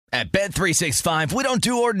At Bet365, we don't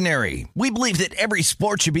do ordinary. We believe that every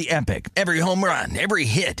sport should be epic. Every home run, every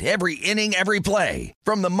hit, every inning, every play.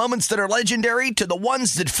 From the moments that are legendary to the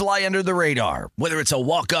ones that fly under the radar. Whether it's a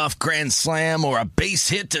walk-off grand slam or a base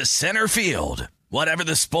hit to center field. Whatever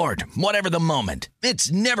the sport, whatever the moment.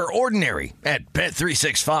 It's never ordinary at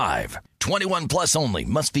Bet365. 21 plus only.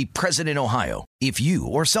 Must be present in Ohio. If you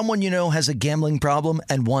or someone you know has a gambling problem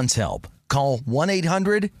and wants help, call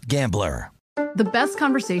 1-800-GAMBLER. The best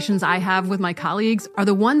conversations I have with my colleagues are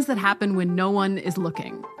the ones that happen when no one is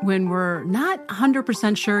looking, when we're not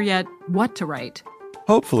 100% sure yet what to write.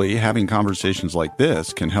 Hopefully, having conversations like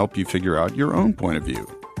this can help you figure out your own point of view.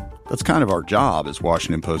 That's kind of our job as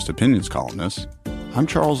Washington Post opinions columnists. I'm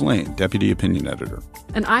Charles Lane, Deputy Opinion Editor.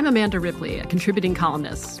 And I'm Amanda Ripley, a contributing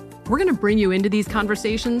columnist. We're going to bring you into these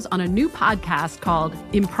conversations on a new podcast called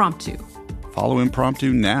Impromptu. Follow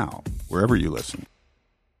Impromptu now, wherever you listen.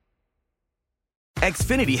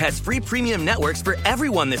 Xfinity has free premium networks for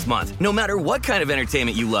everyone this month, no matter what kind of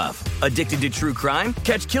entertainment you love. Addicted to true crime?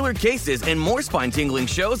 Catch killer cases and more spine-tingling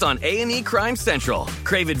shows on A&E Crime Central.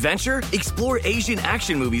 Crave adventure? Explore Asian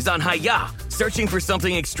action movies on Hayya. Searching for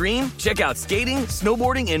something extreme? Check out skating,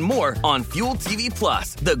 snowboarding, and more on Fuel TV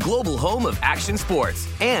Plus, the global home of action sports.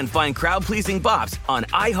 And find crowd-pleasing bops on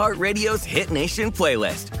iHeartRadio's Hit Nation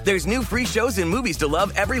playlist. There's new free shows and movies to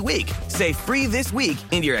love every week. Say free this week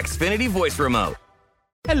in your Xfinity voice remote.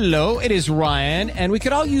 Hello, it is Ryan, and we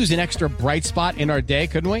could all use an extra bright spot in our day,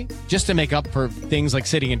 couldn't we? Just to make up for things like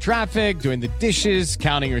sitting in traffic, doing the dishes,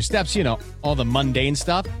 counting your steps, you know, all the mundane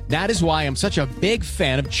stuff. That is why I'm such a big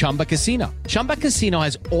fan of Chumba Casino. Chumba Casino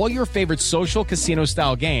has all your favorite social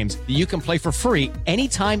casino-style games that you can play for free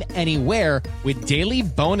anytime, anywhere with daily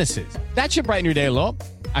bonuses. That should brighten your day a little.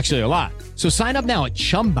 Actually, a lot. So sign up now at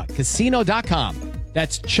ChumbaCasino.com.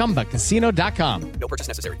 That's ChumbaCasino.com. No purchase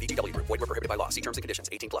necessary. VGW Group. Void where prohibited by law. See terms and conditions.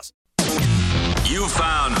 18 plus. You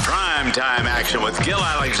found primetime action with Gil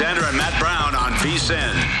Alexander and Matt Brown on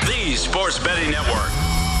VSiN, the sports betting network.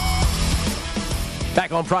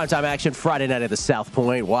 Back on primetime action Friday night at the South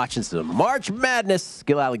Point, watching some March Madness.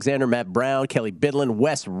 Gil Alexander, Matt Brown, Kelly Bidlin,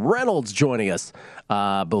 Wes Reynolds joining us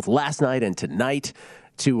both last night and tonight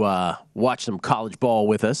to watch some college ball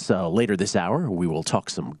with us. Later this hour, we will talk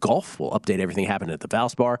some golf. We'll update everything happening at the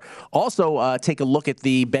Valspar. Also, take a look at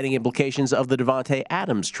the betting implications of the Davante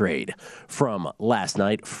Adams trade from last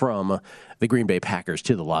night from the Green Bay Packers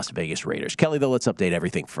to the Las Vegas Raiders. Kelly, though, let's update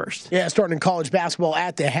everything first. Yeah, starting college basketball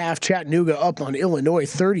at the half. Chattanooga up on Illinois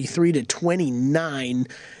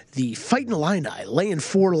 33-29. The Fighting Illini laying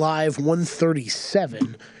 4 live,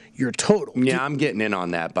 137. Your total. Yeah, I'm getting in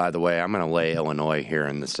on that, by the way. I'm going to lay Illinois here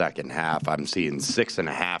in the second half. I'm seeing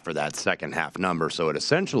 6.5 for that second half number. So it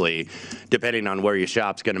essentially, depending on where you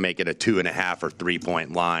shop, is going to make it a 2.5 or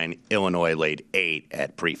 3-point line. Illinois laid 8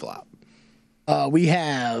 at pre-flop. We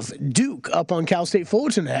have Duke up on Cal State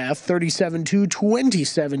Fullerton half,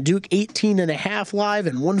 37-27. Duke 18.5 live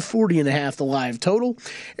and 140.5 the live total.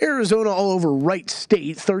 Arizona all over Wright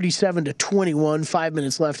State, 37-21. 5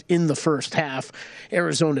 minutes left in the first half.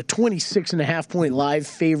 Arizona 26.5 point live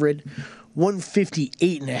favorite.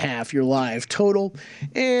 158.5 your live total.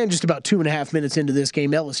 And just about 2.5 minutes into this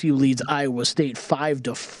game, LSU leads Iowa State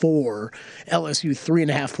 5-4. LSU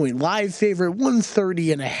 3.5 point live favorite,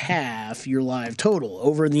 130.5 your live total.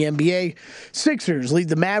 Over in the NBA, Sixers lead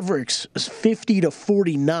the Mavericks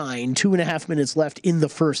 50-49. 2.5 minutes left in the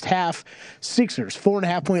first half. Sixers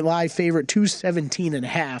 4.5 point live favorite,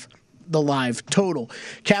 217.5 the live total.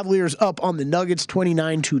 Cavaliers up on the Nuggets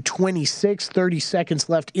 29-26. 30 seconds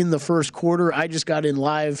left in the first quarter. I just got in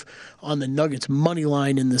live on the Nuggets money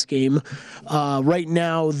line in this game. Right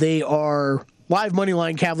now they are live money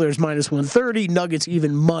line Cavaliers minus 130, Nuggets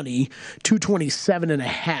even money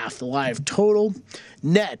 227.5 the live total.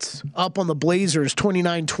 Nets up on the Blazers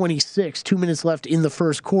 29-26. 2 minutes left in the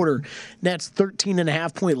first quarter. Nets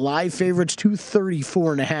 13.5 point live favorites,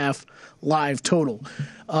 234.5 live total.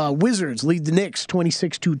 Wizards lead the Knicks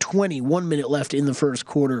 26-20. 1 minute left in the first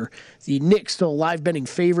quarter. The Knicks still a live betting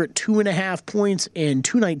favorite, 2.5 points and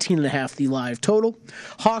 219.5 the live total.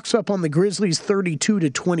 Hawks up on the Grizzlies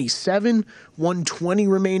 32-27. 120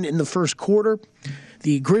 remain in the first quarter.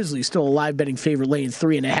 The Grizzlies still a live betting favorite, laying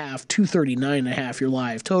 3.5, 239.5 your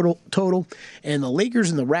live total. And the Lakers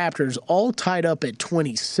and the Raptors all tied up at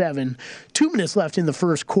 27. 2 minutes left in the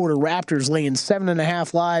first quarter. Raptors laying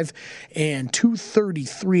 7.5 live and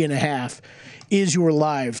 233.5 is your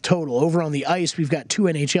live total. Over on the ice, we've got 2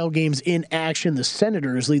 NHL games in action. The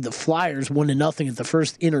Senators lead the Flyers 1-0 at the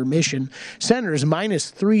first intermission. Senators minus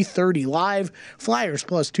 330 live. Flyers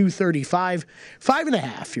plus 235.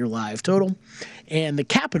 5.5 your live total. And the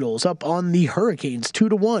Capitals up on the Hurricanes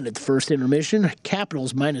 2-1 at the first intermission.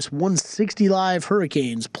 Capitals minus 160 live.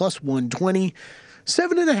 Hurricanes plus 120.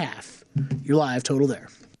 7.5 your live total there.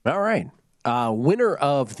 All right. Winner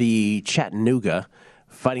of the Chattanooga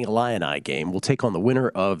Fighting Illini game will take on the winner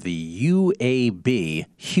of the UAB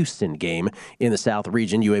Houston game in the South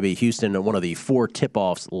region. UAB Houston, one of the 4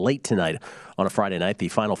 tip-offs late tonight on a Friday night, the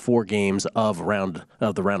final 4 games of the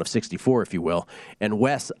round of 64, if you will. And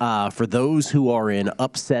Wes, for those who are in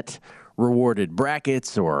upset rewarded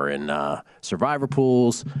brackets or in survivor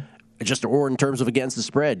pools, or in terms of against the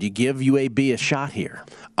spread, do you give UAB a shot here?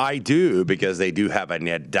 I do, because they do have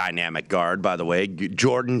a dynamic guard, by the way.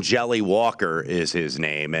 Jordan Jelly Walker is his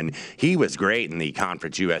name, and he was great in the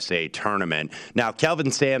Conference USA tournament. Now, Kelvin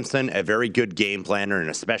Sampson, a very good game planner and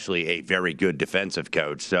especially a very good defensive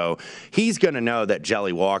coach. So he's going to know that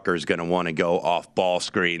Jelly Walker is going to want to go off ball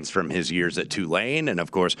screens from his years at Tulane. And, of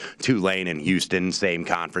course, Tulane and Houston, same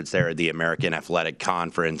conference there, the American Athletic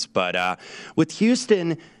Conference. But with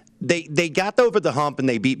Houston, They got over the hump and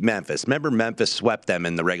they beat Memphis. Remember, Memphis swept them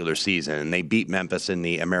in the regular season, and they beat Memphis in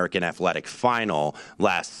the American Athletic Final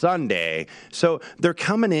last Sunday. So they're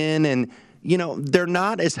coming in and, you know, they're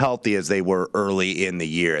not as healthy as they were early in the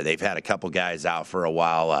year. They've had a couple guys out for a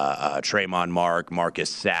while, Tremont Marcus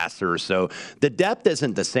Sasser. So the depth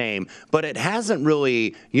isn't the same, but it hasn't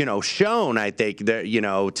really, shown, I think, that,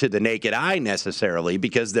 to the naked eye necessarily,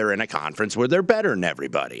 because they're in a conference where they're better than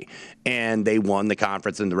everybody. And they won the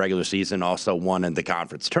conference in the regular season, also won in the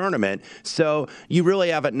conference tournament. So you really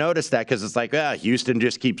haven't noticed that, because it's like, Houston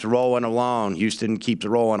just keeps rolling along.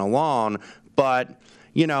 But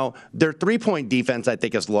their three-point defense, I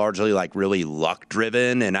think, is largely really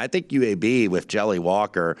luck-driven. And I think UAB with Jelly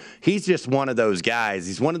Walker, he's just one of those guys.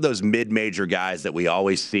 He's one of those mid-major guys that we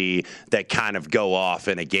always see that kind of go off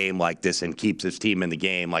in a game like this and keeps his team in the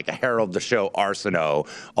game, like a Harold DeShow Arsenault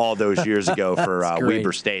all those years ago for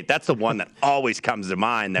Weber State. That's the one that always comes to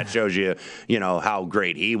mind that shows you, how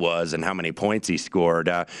great he was and how many points he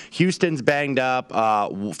scored. Houston's banged up.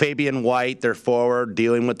 Fabian White, their forward,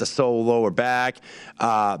 dealing with the sole lower back.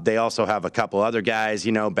 They also have a couple other guys,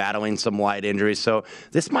 battling some light injuries. So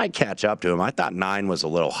this might catch up to him. I thought 9 was a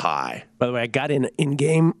little high. By the way, I got in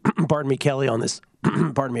game, Kelly, on this,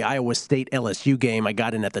 Iowa State LSU game. I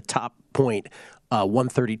got in at the top point,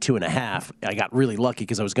 132.5. I got really lucky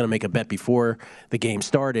because I was going to make a bet before the game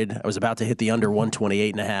started. I was about to hit the under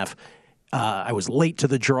 128.5. I was late to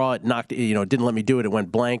the draw. It knocked, didn't let me do it. It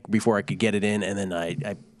went blank before I could get it in, and then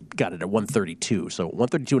I got it at 132. So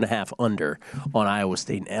 132.5 under on Iowa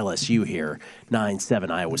State and LSU here.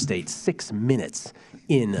 9-7 Iowa State, 6 minutes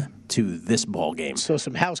into this ball game. So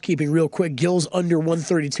some housekeeping real quick. Gills under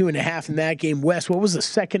 132.5 in that game. Wes, what was the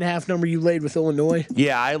second half number you laid with Illinois?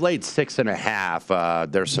 Yeah, I laid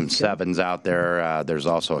 6.5. There's some 7s out there. There's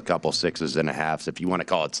also a couple 6s and a halves. If you want to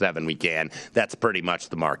call it 7, we can. That's pretty much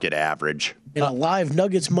the market average. And a live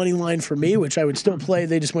Nuggets money line for me, which I would still play.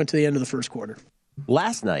 They just went to the end of the first quarter.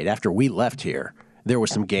 Last night, after we left here, there were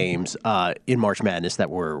some games in March Madness that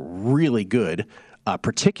were really good,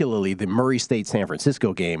 particularly the Murray State-San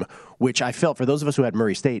Francisco game, which I felt, for those of us who had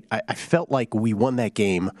Murray State, I felt like we won that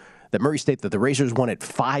game, that Murray State, that the Racers won it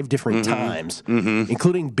 5 different times,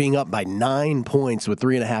 including being up by 9 points with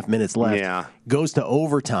 3.5 minutes left. Yeah. Goes to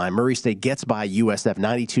overtime. Murray State gets by USF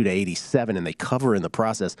 92-87, and they cover in the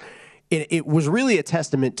process. It was really a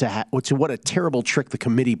testament to what a terrible trick the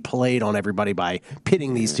committee played on everybody by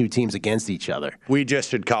pitting these two teams against each other. We just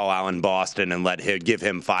should call Alan Boston and give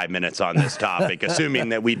him 5 minutes on this topic, assuming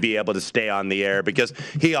that we'd be able to stay on the air, because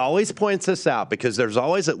he always points this out, because there's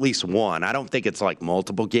always at least one. I don't think it's like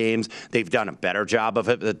multiple games. They've done a better job of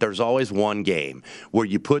it, but there's always one game where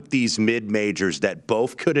you put these mid-majors that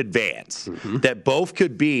both could advance, that both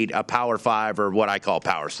could beat a Power 5 or what I call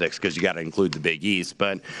Power 6, because you got to include the Big East,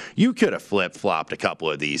 but you could have flip-flopped a couple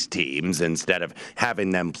of these teams instead of having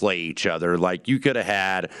them play each other. Like, you could have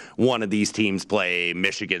had one of these teams play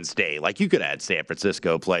Michigan State. Like, you could have had San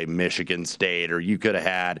Francisco play Michigan State, or you could have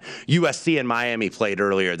had USC and Miami played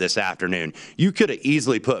earlier this afternoon. You could have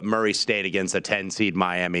easily put Murray State against a 10-seed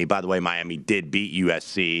Miami. By the way, Miami did beat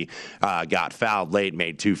USC, got fouled late,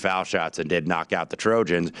 made 2 foul shots, and did knock out the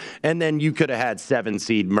Trojans. And then you could have had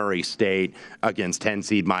 7-seed Murray State against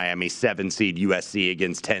 10-seed Miami, 7-seed USC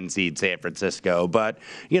against 10-seed seed San Francisco. But,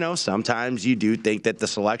 sometimes you do think that the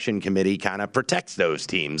selection committee kind of protects those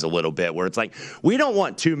teams a little bit, where it's like, we don't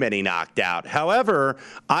want too many knocked out. However,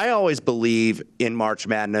 I always believe in March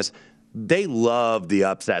Madness, they love the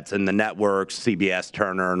upsets, and the networks, CBS,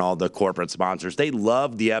 Turner, and all the corporate sponsors, they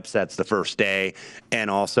love the upsets the first day and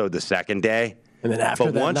also the second day. And then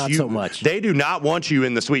after that, not so much. They do not want you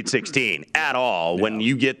in the Sweet 16 at all. No. When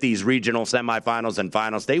you get these regional semifinals and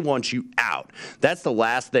finals, they want you out. That's the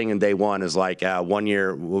last thing they want is like 1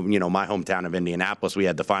 year, my hometown of Indianapolis, we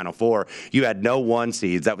had the Final Four. You had no 1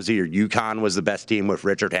 seeds. That was either UConn was the best team with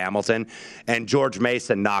Richard Hamilton, and George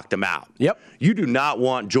Mason knocked them out. Yep. You do not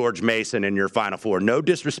want George Mason in your Final Four. No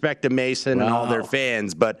disrespect to Mason and all their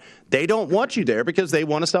fans, but they don't want you there because they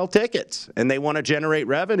want to sell tickets and they want to generate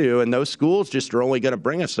revenue, and those schools just are only going to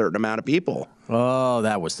bring a certain amount of people. Oh,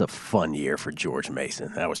 that was a fun year for George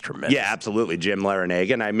Mason. That was tremendous. Yeah, absolutely. Jim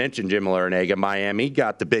Larrañaga, and I mentioned Jim Larrañaga. Miami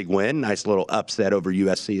got the big win. Nice little upset over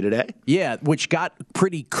USC today. Yeah, which got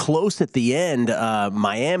pretty close at the end.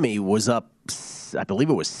 Miami was up, I believe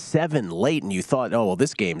it was 7 late, and you thought, oh, well,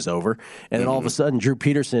 this game's over. And then all of a sudden, Drew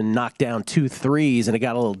Peterson knocked down 2 threes, and it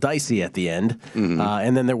got a little dicey at the end.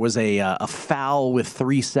 And then there was a foul with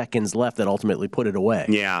 3 seconds left that ultimately put it away.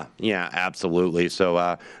 Yeah, absolutely.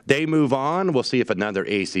 So they move on. We'll see if another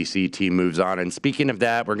ACC team moves on. And speaking of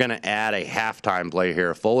that, we're going to add a halftime play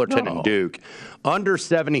here. Fullerton and Duke, under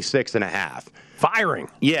 76.5. Firing.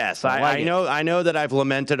 Yes, I know that I've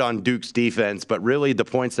lamented on Duke's defense, but really the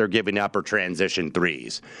points they're giving up are transition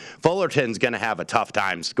threes. Fullerton's going to have a tough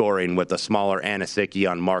time scoring with a smaller Anisicki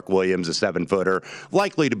on Mark Williams, a 7-footer,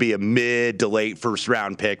 likely to be a mid to late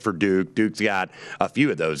first-round pick for Duke. Duke's got a few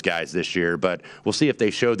of those guys this year, but we'll see if they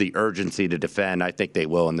show the urgency to defend. I think they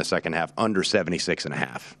will in the second half, under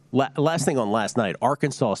 76.5. Last thing on last night,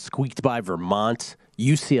 Arkansas squeaked by Vermont.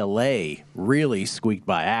 UCLA really squeaked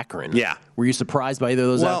by Akron. Yeah. Were you surprised by either of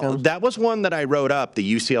those outcomes? Well, that was one that I wrote up,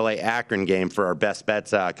 the UCLA-Akron game for our Best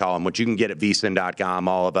Bets column, which you can get at vsin.com.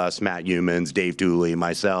 All of us, Matt Humans, Dave Dooley,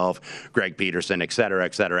 myself, Greg Peterson, et cetera,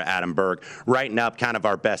 Adam Burke, writing up kind of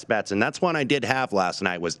our best bets. And that's one I did have last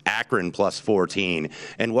night was Akron plus 14.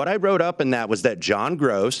 And what I wrote up in that was that John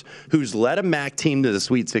Gross, who's led a MAC team to the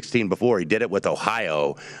Sweet 16 before, he did it with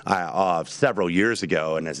Ohio several years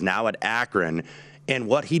ago and is now at Akron. And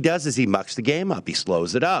what he does is he mucks the game up. He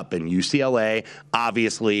slows it up. And UCLA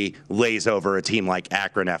obviously lays over a team like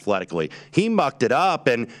Akron athletically. He mucked it up,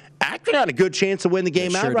 and Akron had a good chance to win the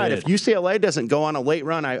game outright. If UCLA doesn't go on a late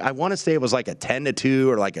run, I want to say it was like a 10-2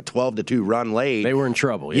 or like a 12-2 run late. They were in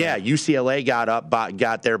trouble. Yeah, UCLA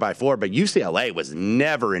got there by 4, but UCLA was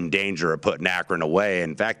never in danger of putting Akron away.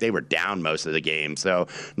 In fact, they were down most of the game. So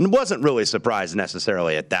wasn't really surprised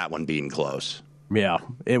necessarily at that one being close. Yeah,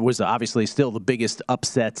 it was obviously still the biggest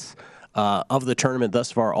upsets of the tournament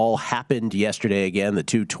thus far. All happened yesterday again. The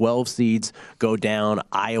 2 12 seeds go down,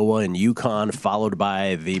 Iowa and UConn, followed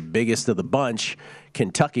by the biggest of the bunch,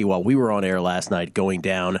 Kentucky, while we were on air last night, going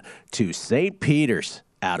down to St. Peter's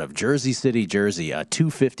out of Jersey City, Jersey. A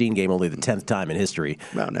 2-15 game, only the 10th time in history.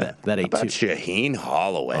 Wow, that about Shaheen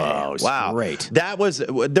Holloway. Oh, wow, great.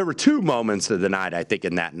 There were 2 moments of the night, I think,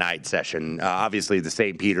 in that night session. Obviously, the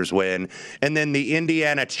St. Peter's win, and then the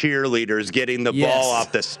Indiana cheerleaders getting the ball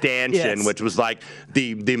off the stanchion, which was like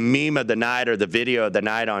the meme of the night or the video of the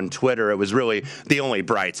night on Twitter. It was really the only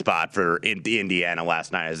bright spot for Indiana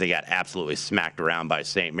last night as they got absolutely smacked around by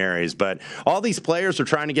St. Mary's. But all these players are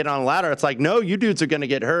trying to get on a ladder. It's like, no, you dudes are going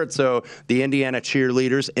to get hurt. So the Indiana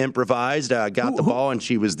cheerleaders improvised, got the ball, and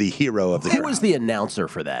she was the hero of the crowd. Who was the announcer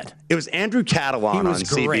for that? It was Andrew Catalan on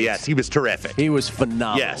CBS. He was terrific. He was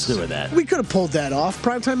phenomenal doing that. We could have pulled that off.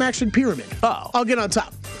 Primetime Action Pyramid. Oh. I'll get on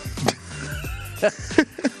top.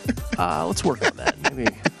 Let's work on that.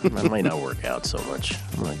 Maybe that might not work out so much.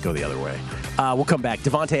 I'm going to go the other way. We'll come back.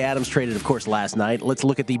 Davante Adams traded, of course, last night. Let's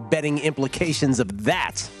look at the betting implications of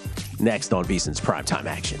that next on VSiN's Primetime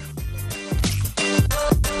Action.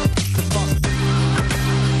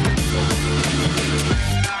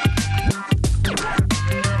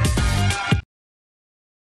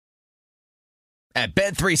 At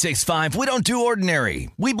Bet365, we don't do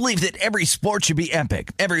ordinary. We believe that every sport should be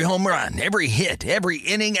epic. Every home run, every hit, every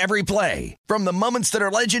inning, every play. From the moments that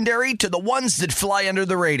are legendary to the ones that fly under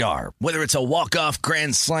the radar. Whether it's a walk-off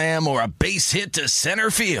grand slam or a base hit to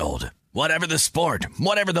center field. Whatever the sport,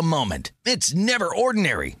 whatever the moment. It's never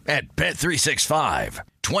ordinary at Bet365.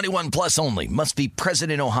 21 plus only. Must be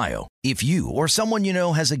present in Ohio. If you or someone you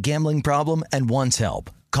know has a gambling problem and wants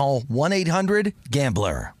help, call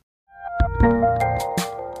 1-800-GAMBLER.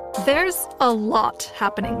 There's a lot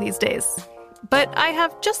happening these days, but I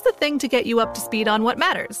have just the thing to get you up to speed on what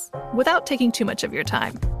matters without taking too much of your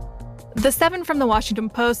time. The 7 from the Washington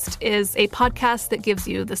Post is a podcast that gives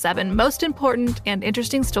you the 7 most important and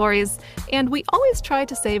interesting stories, and we always try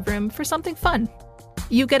to save room for something fun.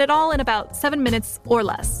 You get it all in about 7 minutes or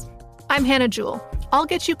less. I'm Hannah Jewell. I'll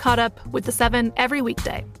get you caught up with the 7 every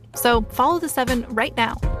weekday. So follow the 7 right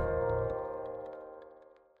now.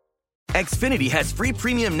 Xfinity has free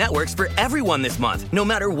premium networks for everyone this month, no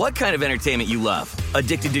matter what kind of entertainment you love.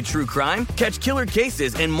 Addicted to true crime? Catch killer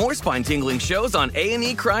cases and more spine-tingling shows on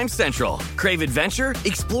A&E Crime Central. Crave adventure?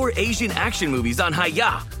 Explore Asian action movies on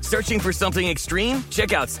Hi-YAH. Searching for something extreme?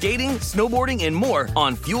 Check out skating, snowboarding, and more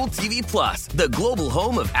on Fuel TV Plus, the global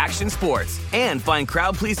home of action sports. And find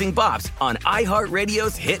crowd-pleasing bops on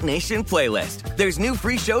iHeartRadio's Hit Nation playlist. There's new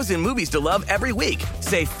free shows and movies to love every week.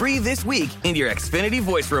 Say free this week in your Xfinity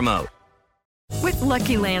voice remote. With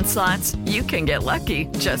Lucky Land Slots, you can get lucky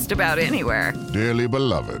just about anywhere. Dearly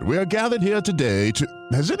beloved, we are gathered here today to...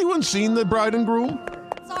 Has anyone seen the bride and groom?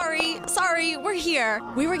 Sorry, we're here.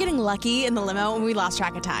 We were getting lucky in the limo and we lost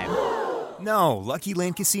track of time. No, Lucky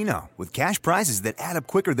Land Casino, with cash prizes that add up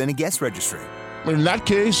quicker than a guest registry. In that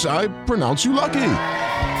case, I pronounce you lucky.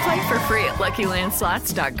 Play for free at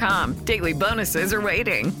LuckyLandSlots.com. Daily bonuses are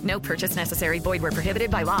waiting. No purchase necessary. Void where prohibited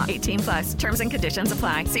by law. 18+. Terms and conditions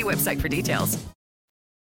apply. See website for details.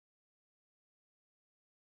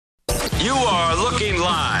 You are looking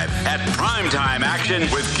live at Primetime Action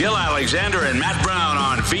with Gil Alexander and Matt Brown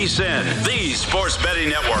on VSiN, the Sports Betting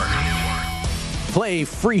Network. Play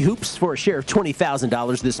free hoops for a share of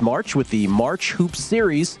 $20,000 this March with the March Hoops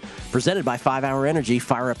Series presented by 5 Hour Energy.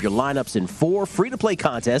 Fire up your lineups in 4 free-to-play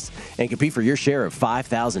contests and compete for your share of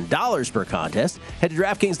 $5,000 per contest. Head to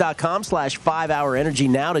DraftKings.com/5HourEnergy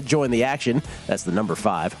now to join the action. That's the number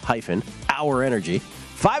 5-Hour Energy.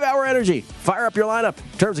 5 Hour Energy. Fire up your lineup.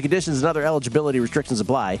 Terms and conditions and other eligibility restrictions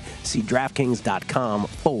apply. See DraftKings.com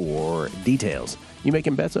for details. You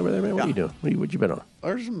making bets over there, man? What are you doing? What you bet on?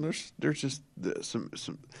 There's just some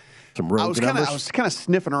rogue numbers. I was kind of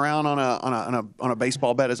sniffing around on a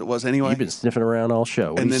baseball bet as it was anyway. You've been sniffing around all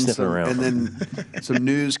show. What are you sniffing around? And then some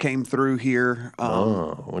news came through here.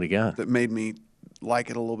 What do you got? That made me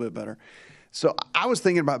like it a little bit better. So I was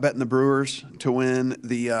thinking about betting the Brewers to win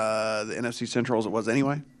the NFC Central as it was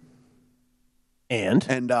anyway.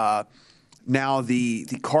 And now the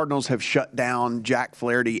Cardinals have shut down Jack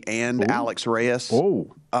Flaherty and Alex Reyes.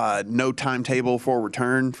 No timetable for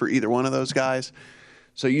return for either one of those guys.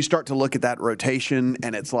 So you start to look at that rotation,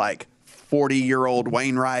 and it's like 40-year-old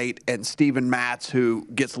Wainwright and Steven Matz, who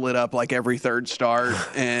gets lit up like every third start,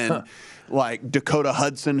 and like Dakota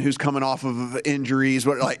Hudson, who's coming off of injuries.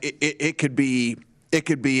 But like it could be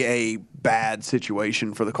a bad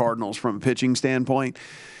situation for the Cardinals from a pitching standpoint.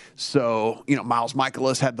 So, Miles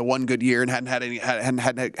Michaelis had the one good year and hadn't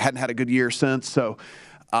had a good year since. So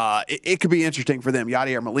it could be interesting for them.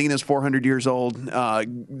 Yadier Molina's 400 years old.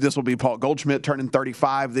 This will be Paul Goldschmidt turning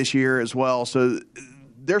 35 this year as well. So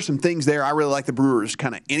there's some things there. I really like the Brewers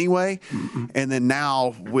kind of anyway. Mm-hmm. And then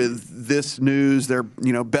now with this news, their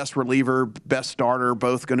best reliever, best starter,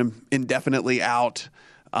 both going to indefinitely out.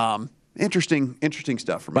 Interesting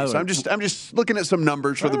stuff for me. So I'm just looking at some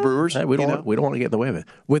numbers for the Brewers. We don't want to get in the way of it.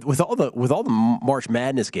 With all the March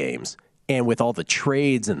Madness games and with all the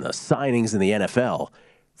trades and the signings in the NFL,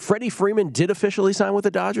 Freddie Freeman did officially sign with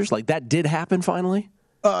the Dodgers. Like that did happen finally.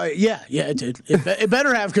 Yeah, it did. It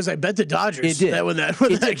better have, because I bet the Dodgers. It did. When that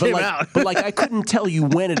came out. But I couldn't tell you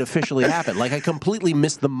when it officially happened. Like I completely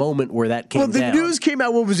missed the moment where that came down. Well, the news came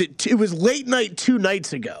out. What was it? It was late night 2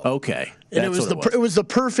 nights ago. Okay. And it was the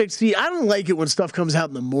perfect. See, I don't like it when stuff comes out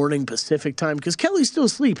in the morning Pacific time because Kelly's still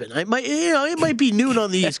sleeping. It might be noon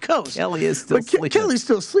on the East Coast. Kelly is still sleeping. Kelly's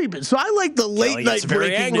still sleeping. So I like the late night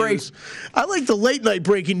breaking news. I like the late night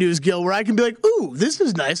breaking news, Gil, where I can be like, "Ooh, this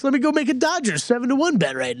is nice. Let me go make a Dodgers 7-1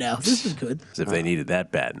 bet right now. This is good." As if they needed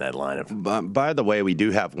that bad in that lineup. By the way, we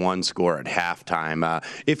do have one score at halftime.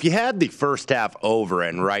 If you had the first half over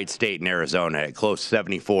in Wright State in Arizona at close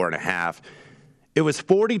 74.5. It was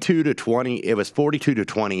 42-20. It was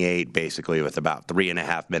 42-28, basically, with about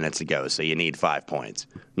 3.5 minutes to go. So you need 5 points.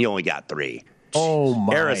 You only got 3. Oh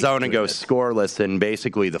my! Arizona goes scoreless in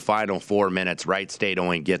basically the final 4 minutes. Wright State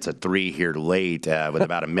only gets a 3 here late with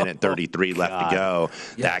about 1:33 left to go.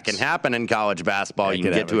 Yes. That can happen in college basketball. You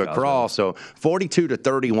can get to a crawl. So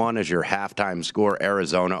 42-31 is your halftime score.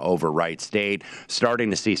 Arizona over Wright State.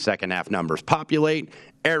 Starting to see second half numbers populate.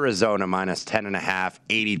 Arizona minus 10.5,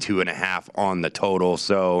 82.5 on the total.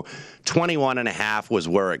 So 21.5 was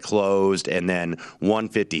where it closed, and then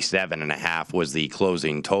 157.5 was the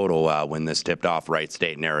closing total when this tipped off Wright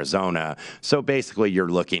State in Arizona. So basically, you're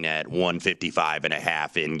looking at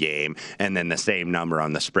 155.5 in game, and then the same number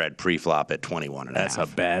on the spread pre-flop at 21.5. That's a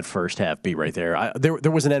bad first half beat right there.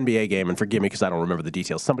 There was an NBA game, and forgive me because I don't remember the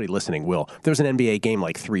details. Somebody listening will. There was an NBA game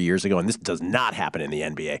like 3 years ago, and this does not happen in the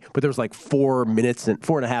NBA, but there was like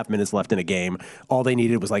 4.5 minutes left in a game. All they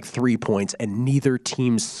needed was like 3 points, and neither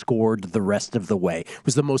team scored the rest of the way. It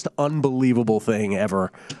was the most unbelievable thing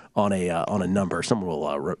ever on a number.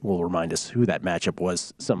 Someone will remind us who that matchup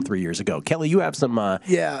was some 3 years ago. Kelly, you have some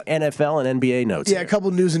NFL and NBA notes. Yeah, a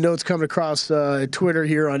couple news and notes coming across Twitter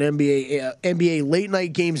here on NBA late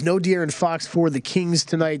night games. No De'Aaron Fox for the Kings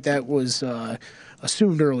tonight. That was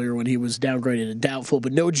assumed earlier when he was downgraded to doubtful,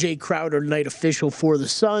 but no Jay Crowder tonight official for the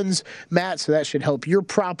Suns, Matt, so that should help your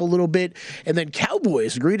prop a little bit. And then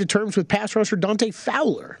Cowboys agreed to terms with pass rusher Dante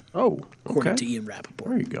Fowler. Oh, okay. According to Ian Rappaport.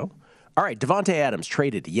 There you go. All right, Davante Adams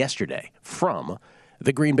traded yesterday from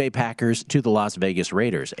the Green Bay Packers to the Las Vegas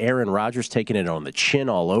Raiders. Aaron Rodgers taking it on the chin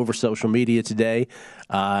all over social media today.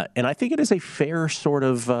 And I think it is a fair sort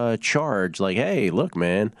of charge. Like, hey, look,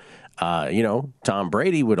 man, Tom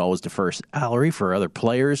Brady would always defer salary for other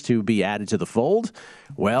players to be added to the fold.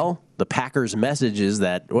 Well, the Packers' message is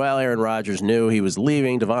that, Aaron Rodgers knew he was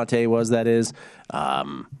leaving. Davante was, that is.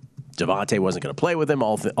 Davante wasn't going to play with him.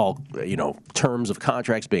 All terms of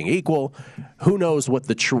contracts being equal. Who knows where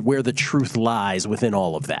the truth lies within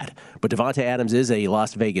all of that? But Davante Adams is a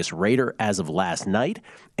Las Vegas Raider as of last night,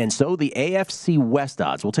 and so the AFC West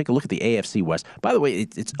odds. We'll take a look at the AFC West. By the way,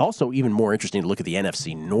 it's also even more interesting to look at the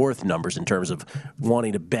NFC North numbers in terms of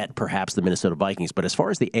wanting to bet perhaps the Minnesota Vikings. But as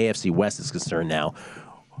far as the AFC West is concerned now,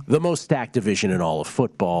 the most stacked division in all of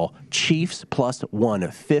football: Chiefs plus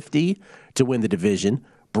 150 to win the division.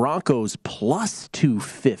 Broncos plus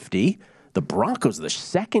 250. The Broncos are the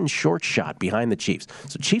second short shot behind the Chiefs.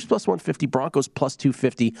 So Chiefs plus 150, Broncos plus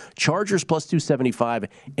 250, Chargers plus 275,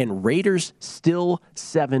 and Raiders still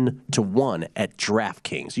 7-1 at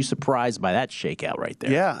DraftKings. You surprised by that shakeout right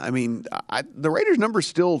there? Yeah, I mean, the Raiders number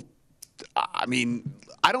still. I mean,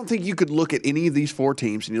 I don't think you could look at any of these four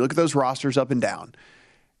teams and you look at those rosters up and down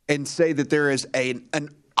and say that there is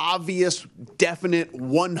an obvious, definite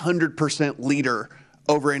 100% leader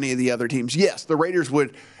over any of the other teams. Yes, the Raiders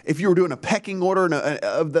would, if you were doing a pecking order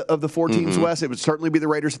of the four teams West, it would certainly be the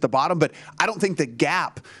Raiders at the bottom. But I don't think the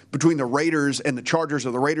gap between the Raiders and the Chargers,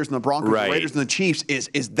 or the Raiders and the Broncos, or the Raiders and the Chiefs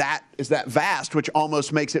is that vast, which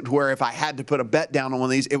almost makes it to where if I had to put a bet down on one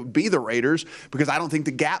of these, it would be the Raiders, because I don't think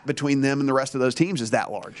the gap between them and the rest of those teams is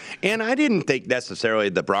that large. And I didn't think necessarily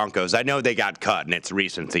the Broncos. I know they got cut, and it's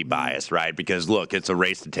recency bias, right? Because look, it's a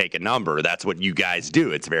race to take a number. That's what you guys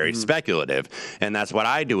do. It's very speculative, and that's what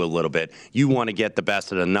I do a little bit. You want to get the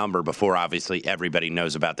best of the number before obviously everybody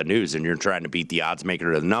knows about the news, and you're trying to beat the odds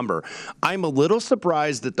maker to the number. I'm a little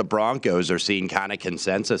surprised that the Broncos are seeing kind of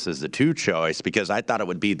consensus as the two choice, because I thought it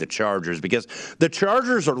would be the Chargers, because the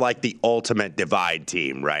Chargers are like the ultimate divide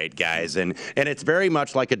team, right, guys? And it's very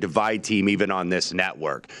much like a divide team even on this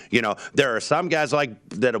network. You know, there are some guys like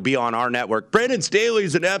that'll be on our network. Brandon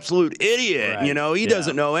Staley's an absolute idiot. Right. You know, he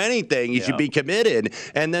doesn't know anything. He should be committed.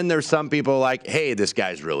 And then there's some people like, hey, this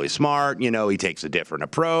guy's really smart. You know, he takes a different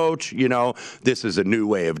approach. You know, this is a new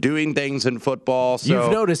way of doing things in football. So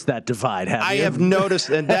you've noticed that divide, haven't you? I have noticed,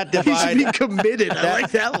 and that divide. He should be committed. I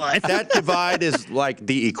like that line. That divide is like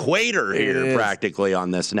the equator here, practically,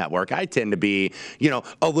 on this network. I tend to be,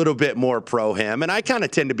 a little bit more pro him, and I kind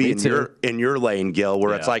of tend to be in your lane, Gil,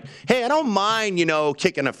 where it's like, hey, I don't mind,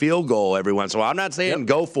 kicking a field goal every once in a while. I'm not saying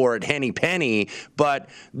go for it, henny penny, but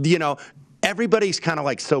everybody's kind of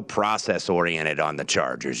like so process oriented on the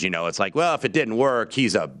Chargers. It's like, well, if it didn't work,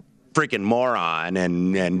 he's a freaking moron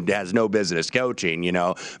and has no business coaching,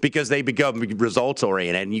 because they become results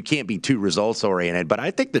oriented, and you can't be too results oriented. But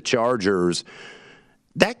I think the Chargers,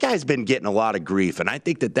 that guy's been getting a lot of grief, and I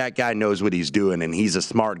think that guy knows what he's doing, and he's a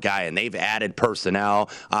smart guy, and they've added personnel,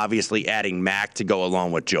 obviously adding Mack to go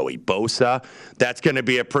along with Joey Bosa. That's going to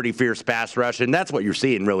be a pretty fierce pass rush, and that's what you're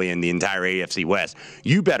seeing really in the entire AFC West.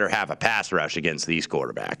 You better have a pass rush against these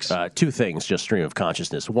quarterbacks. Two things, just stream of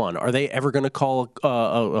consciousness. One, are they ever going to call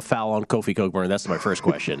a foul on Kofi Cockburn? That's my first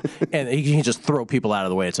question. And he can just throw people out of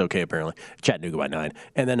the way. It's okay, apparently. Chattanooga by 9.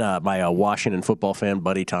 And then my Washington football fan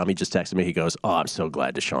buddy, Tommy, just texted me. He goes, I'm so glad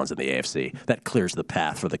Deshaun's in the AFC. That clears the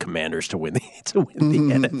path for the Commanders to win the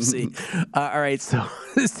NFC. All right, so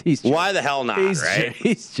why the hell not?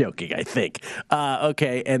 He's joking, I think.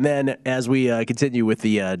 Okay, and then as we continue with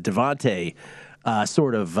the Davante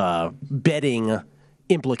sort of betting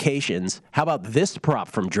implications, how about this prop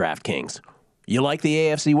from DraftKings? You like the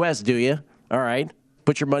AFC West, do you? All right.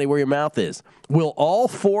 Put your money where your mouth is. Will all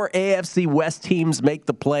 4 AFC West teams make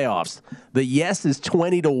the playoffs? The yes is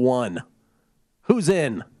 20-1. Who's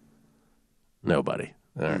in? Nobody.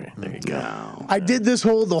 All right, there you go. I did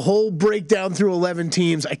the whole breakdown through 11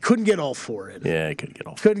 teams. I couldn't get all 4 in. Yeah, I couldn't get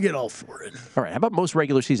all 4. Couldn't get all 4 in. All right, how about most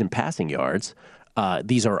regular season passing yards?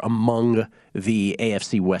 These are among the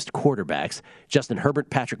AFC West quarterbacks. Justin Herbert,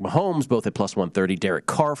 Patrick Mahomes, both at plus 130. Derek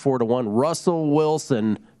Carr, 4-1. Russell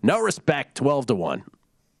Wilson, no respect, 12-1.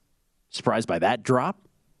 Surprised by that drop?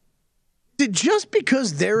 Just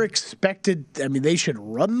because they're expected, they should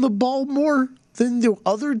run the ball more than the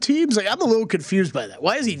other teams? I'm a little confused by that.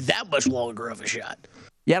 Why is he that much longer of a shot?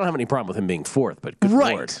 Yeah, I don't have any problem with him being 4th, but good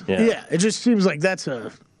Lord. Yeah, it just seems like that's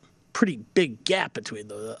a pretty big gap between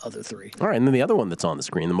the other 3. All right, and then the other one that's on the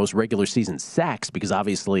screen, the most regular season sacks, because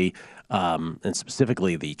obviously, and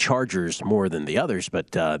specifically the Chargers more than the others,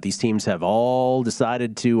 but these teams have all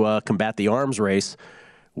decided to combat the arms race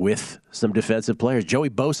with some defensive players. Joey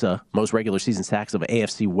Bosa, most regular season sacks of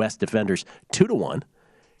AFC West defenders, 2-1.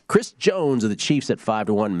 Chris Jones of the Chiefs at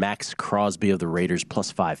 5-1. Max Crosby of the Raiders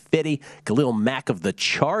plus 550. Khalil Mack of the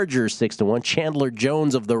Chargers 6-1. Chandler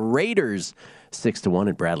Jones of the Raiders 6-1,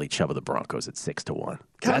 and Bradley Chubb of the Broncos at 6-1.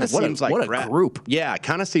 Kind of seems like what a group. Yeah, it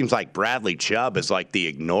kind of seems like Bradley Chubb is like the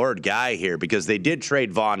ignored guy here because they did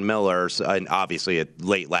trade Von Miller, obviously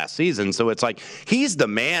late last season. So it's like he's the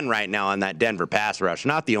man right now on that Denver pass rush.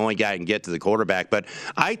 Not the only guy who can get to the quarterback, but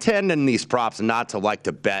I tend in these props not to like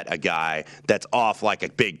to bet a guy that's off like a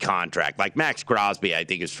big contract. Like Max Crosby, I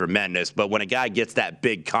think is tremendous, but when a guy gets that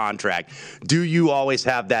big contract, do you always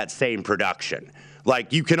have that same production?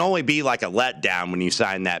 Like, you can only be like a letdown when you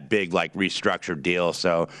sign that big, like, restructured deal.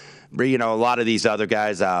 So, a lot of these other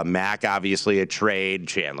guys, Mack, obviously a trade.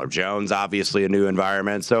 Chandler Jones, obviously a new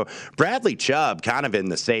environment. So, Bradley Chubb kind of in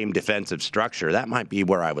the same defensive structure. That might be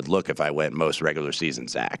where I would look if I went most regular season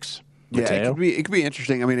sacks. Yeah, it could be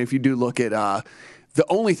interesting. If you do look at the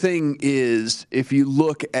only thing is if you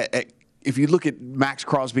look at Max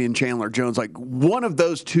Crosby and Chandler Jones, like one of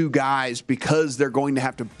those two guys, because they're going to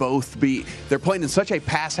have to both they're playing in such a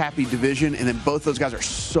pass-happy division, and then both those guys are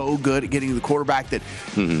so good at getting to the quarterback that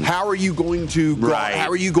how are you going to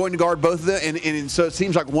guard both of them? And so it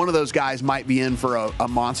seems like one of those guys might be in for a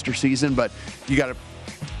monster season, but you got to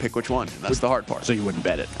pick which one. And that's the hard part. So you wouldn't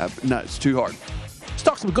bet it? No, it's too hard. Let's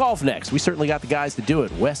talk some golf next. We certainly got the guys to do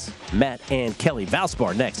it. Wes, Matt, and Kelly.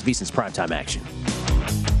 Valspar next. VSiN's Primetime Action.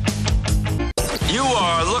 You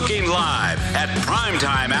are looking live at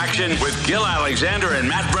Primetime Action with Gil Alexander and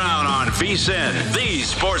Matt Brown on VSiN, the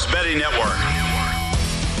Sports Betting Network.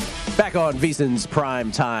 Back on VSiN's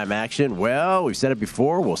Primetime Action. Well, we've said it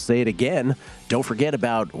before. We'll say it again. Don't forget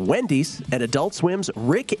about Wendy's and Adult Swim's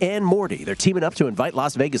Rick and Morty. They're teaming up to invite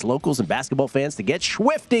Las Vegas locals and basketball fans to get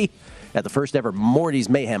swifty at the first ever Morty's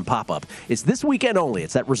Mayhem pop-up. It's this weekend only.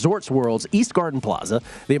 It's at Resorts World's East Garden Plaza.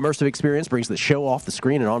 The immersive experience brings the show off the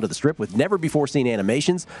screen and onto the strip with never-before-seen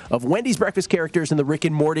animations of Wendy's breakfast characters in the Rick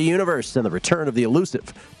and Morty universe and the return of the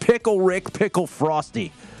elusive Pickle Rick, Pickle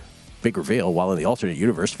Frosty. Big reveal, while in the alternate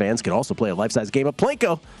universe, fans can also play a life-size game of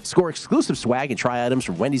Plinko, score exclusive swag, and try items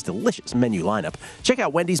from Wendy's delicious menu lineup. Check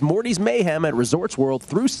out Wendy's Morty's Mayhem at Resorts World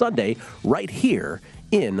through Sunday right here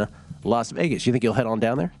in Las Vegas. You think you'll head on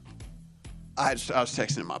down there? I was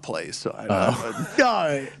texting in my place, so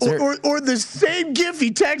or the same GIF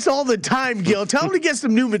he texts all the time, Gil. Tell him to get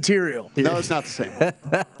some new material. No, it's not the same.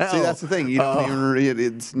 See, that's the thing. You don't even read it.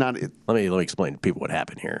 It's not. Let me explain to people what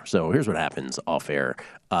happened here. So here's what happens off air.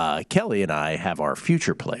 Kelly and I have our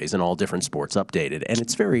future plays in all different sports updated, and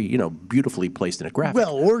it's very, beautifully placed in a graphic.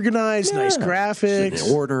 Well organized, nice graphics.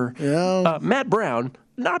 In order. Yeah. Matt Brown,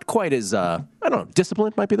 not quite as,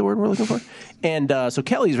 disciplined might be the word we're looking for. And so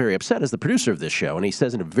Kelly's very upset as the producer of this show, and he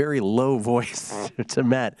says in a very low voice to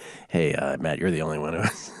Matt, hey, Matt, you're the only one who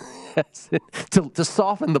has to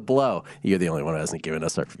soften the blow. You're the only one who hasn't given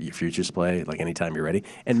us your futures play, like anytime you're ready.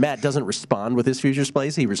 And Matt doesn't respond with his futures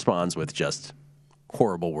plays. He responds with just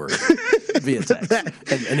horrible words via text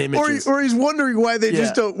and images. Or he's wondering why they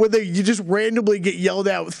just don't, you just randomly get yelled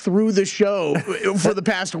out through the show for the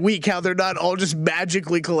past week, how they're not all just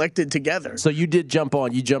magically collected together. So you jumped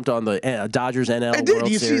on the Dodgers NL I did. World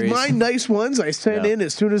you Series. See my nice ones I sent in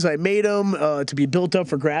as soon as I made them to be built up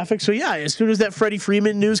for graphics. So yeah, as soon as that Freddie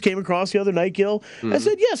Freeman news came across the other night, Gil, I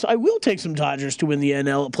said, yes, I will take some Dodgers to win the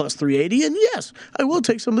NL at plus 380. And yes, I will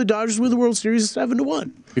take some of the Dodgers to win the World Series at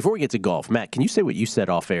 7-1. Before we get to golf, Matt, can you say what you said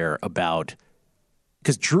off air about,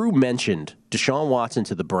 because Drew mentioned Deshaun Watson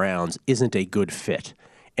to the Browns isn't a good fit,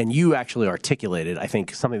 and you actually articulated, I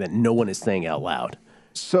think, something that no one is saying out loud.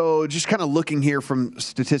 So just kind of looking here from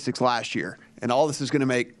statistics last year, and all this is going to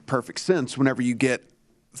make perfect sense whenever you get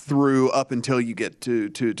through up until you get to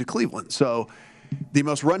Cleveland. So the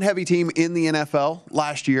most run-heavy team in the NFL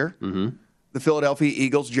last year, the Philadelphia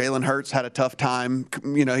Eagles. Jalen Hurts had a tough time.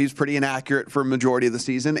 You know, he's pretty inaccurate for a majority of the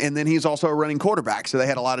season. And then he's also a running quarterback, so they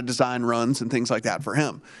had a lot of design runs and things like that for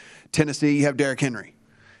him. Tennessee, you have Derrick Henry.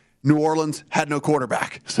 New Orleans had no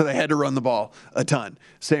quarterback, so they had to run the ball a ton.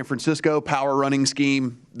 San Francisco, power running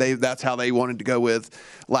scheme, that's how they wanted to go with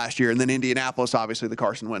last year. And then Indianapolis, obviously the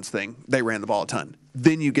Carson Wentz thing, they ran the ball a ton.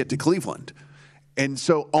 Then you get to Cleveland. And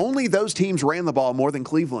so only those teams ran the ball more than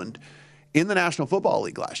Cleveland in the National Football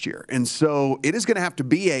League last year. And so it is going to have to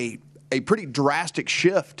be a pretty drastic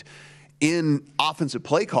shift in offensive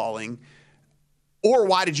play calling. Or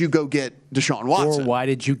why did you go get Deshaun Watson? Or why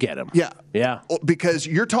did you get him? Yeah. Because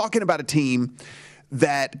you're talking about a team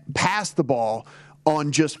that passed the ball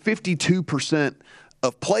on just 52%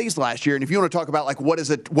 of plays last year. And if you want to talk about like what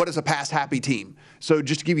is a pass happy team, so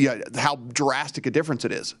just to give you how drastic a difference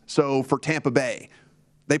it is. So for Tampa Bay,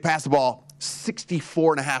 they passed the ball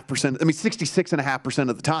 66.5%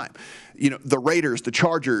 of the time. You know, the Raiders, the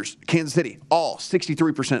Chargers, Kansas City, all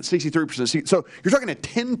 63%. So you're talking a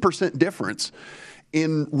 10% difference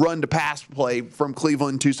in run to pass play from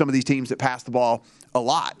Cleveland to some of these teams that pass the ball a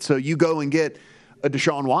lot. So you go and get a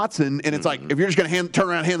Deshaun Watson, and it's like, if you're just going to turn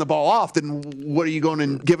around and hand the ball off, then what are you going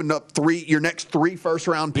and giving up your next 3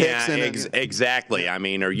 first-round picks? Yeah, exactly. I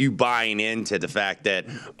mean, are you buying into the fact that,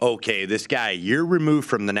 okay, this guy a year removed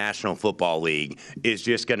from the National Football League is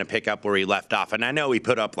just going to pick up where he left off? And I know he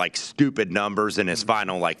put up, like, stupid numbers in his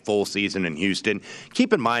final, like, full season in Houston.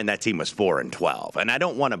 Keep in mind that team was 4-12. And I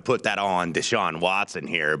don't want to put that on Deshaun Watson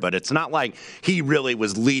here, but it's not like he really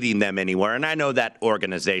was leading them anywhere. And I know that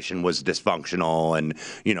organization was dysfunctional, and,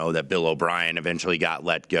 you know, that Bill O'Brien eventually got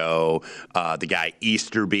let go. The guy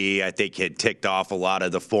Easterby, I think, had ticked off a lot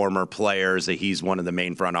of the former players. He's one of the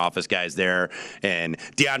main front office guys there. And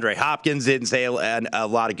DeAndre Hopkins didn't say a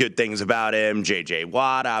lot of good things about him. J.J.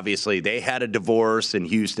 Watt, obviously, they had a divorce in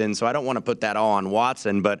Houston, so I don't want to put that all on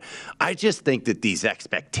Watson. But I just think that these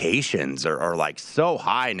expectations are like so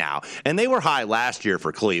high now. And they were high last year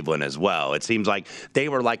for Cleveland as well. It seems like they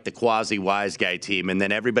were like the quasi-wise guy team, and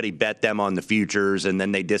then everybody bet them on the future, and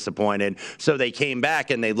then they disappointed. So they came back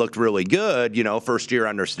and they looked really good, you know, first year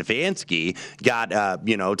under Stefanski, got,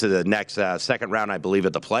 you know, to the next second round, I believe,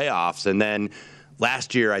 at the playoffs. And then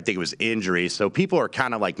last year, I think it was injuries. So people are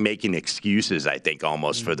kind of like making excuses, I think,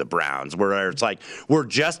 almost for the Browns, where it's like we're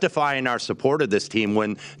justifying our support of this team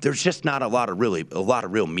when there's just not a lot of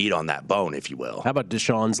real meat on that bone, if you will. How about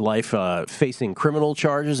Deshaun's life facing criminal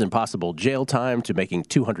charges and possible jail time to making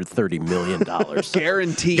 $230 million?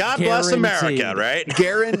 Guaranteed. God bless America, right?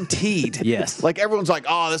 Guaranteed. Yes. Like everyone's like,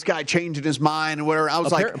 oh, this guy changing his mind and whatever. I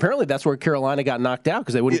was apparently that's where Carolina got knocked out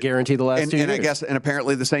because they wouldn't guarantee the last 2 years. And I guess, and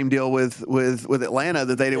apparently the same deal with Atlanta,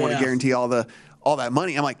 that they didn't want to guarantee all that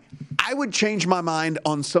money. I'm like, I would change my mind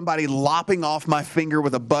on somebody lopping off my finger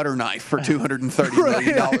with a butter knife for $230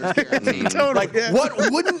 million guaranteed. Totally. Like, what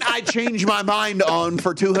wouldn't I change my mind on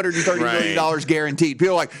for $230 million guaranteed?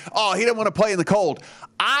 People are like, oh, he didn't want to play in the cold.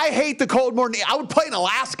 I hate the cold more than I would play in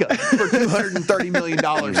Alaska for $230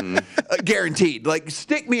 million guaranteed. Like,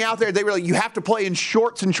 stick me out there. They were like, you have to play in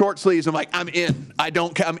shorts and short sleeves. I'm like, I'm in.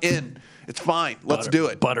 I'm in. It's fine. Let's do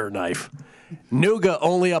it. Butter knife. Nuga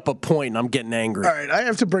only up a point, and I'm getting angry. All right, I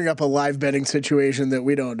have to bring up a live betting situation that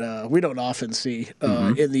we don't often see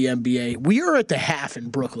in the NBA. We are at the half in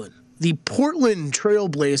Brooklyn. The Portland Trail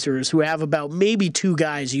Blazers, who have about maybe 2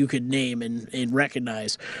 guys you could name and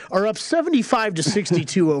recognize, are up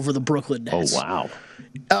 75-62 over the Brooklyn Nets. Oh, wow.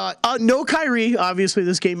 No Kyrie. Obviously,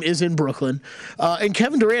 this game is in Brooklyn. And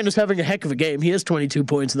Kevin Durant is having a heck of a game. He has 22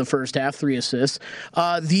 points in the first half, 3 assists.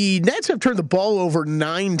 The Nets have turned the ball over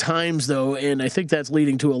 9 times, though, and I think that's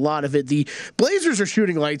leading to a lot of it. The Blazers are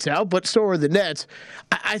shooting lights out, but so are the Nets.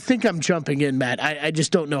 I think I'm jumping in, Matt. I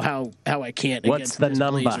just don't know how I can't against this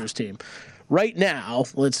Blazers team. Right now,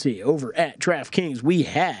 let's see, over at DraftKings, we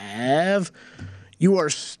have you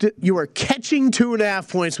are catching 2.5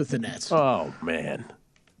 points with the Nets. Oh, man.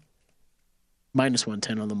 Minus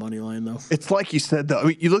 110 on the money line, though. It's like you said, though. I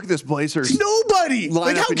mean, you look at this Blazers. It's nobody.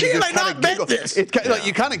 Like, how can I not bet this? It's kind of like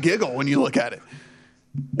you kind of giggle when you look at it.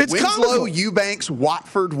 It's Winslow, Eubanks,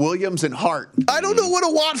 Watford, Williams, and Hart. I don't know what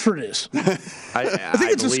a Watford is. I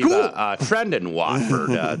think it's a school. Trendon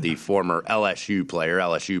Watford, the former LSU player.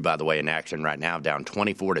 LSU, by the way, in action right now, down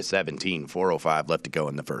 24-17, 4:05 left to go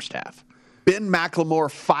in the first half. Ben McLemore,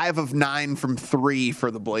 5 of 9 from 3 for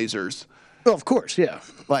the Blazers. Oh, of course, yeah.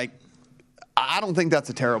 Like, I don't think that's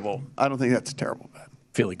a terrible bet.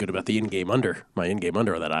 Feeling good about the in-game under. My in-game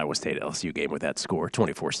under on that Iowa State LSU game with that score,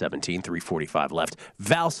 24-17, 3:45 left.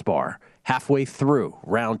 Valspar, halfway through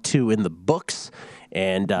round 2 in the books.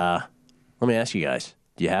 And let me ask you guys,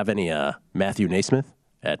 do you have any Matthew Naismith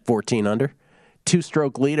at 14 under?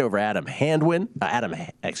 2-stroke lead over Adam Hadwin,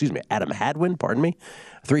 pardon me.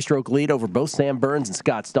 3-stroke lead over both Sam Burns and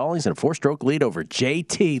Scott Stallings, and a 4-stroke lead over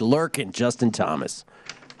JT Lurkin, Justin Thomas.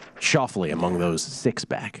 Schauffele among those 6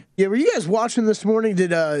 back. Yeah, were you guys watching this morning?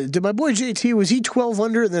 Did my boy JT, was he 12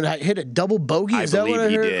 under and then hit a double bogey? Is that what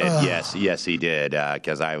I heard? Did. Yes, he did.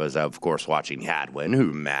 Because I was, of course, watching Hadwin,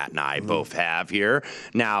 who Matt and I both have here,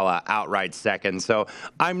 now outright second. So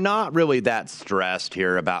I'm not really that stressed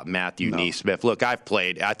here about Matthew Neesmith. Look, I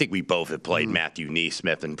think we both have played Matthew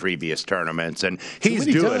Neesmith in previous tournaments, and he's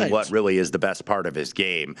doing what really is the best part of his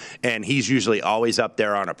game. And he's usually always up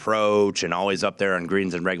there on approach and always up there on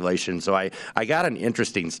greens and regulation. So I got an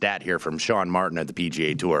interesting stat here from Sean Martin at the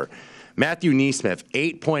PGA Tour. Matthew Neesmith,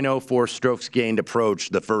 8.04 strokes gained approach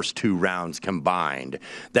the first 2 rounds combined.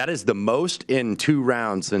 That is the most in 2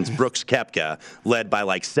 rounds since Brooks Koepka led by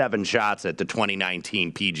like 7 shots at the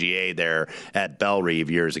 2019 PGA there at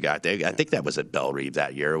Bellerive years ago. I think that was at Bellerive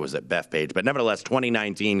that year. It was at Bethpage. But nevertheless,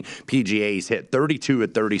 2019 PGA, he's hit 32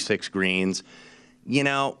 at 36 greens. You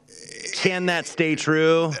know, can that stay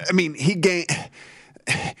true? I mean,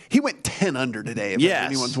 he went 10 under today, if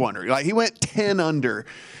anyone's wondering. Like, he went 10 under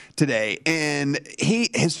today, and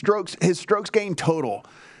his strokes gained total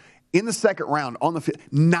in the second round on the field,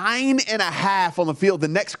 9.5 on the field. The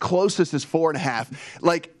next closest is 4.5.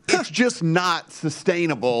 Like, it's just not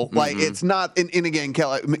sustainable. Like, it's not. And again,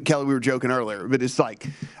 Kelly, we were joking earlier, but it's like,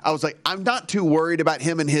 I was like, I'm not too worried about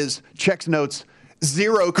him and his checks notes.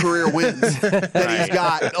 0 career wins that he's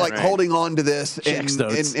got, holding on to this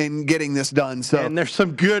and getting this done. So, and there's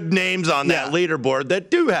some good names on that leaderboard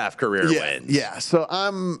that do have career wins. Yeah, so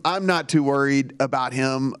I'm not too worried about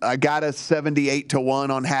him. I got a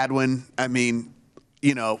 78-1 on Hadwin. I mean,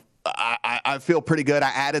 you know, I feel pretty good. I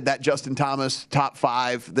added that Justin Thomas top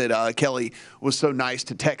 5 that Kelly was so nice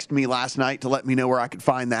to text me last night to let me know where I could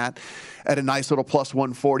find that at a nice little plus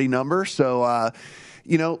 140 number. So,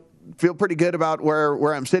 you know, feel pretty good about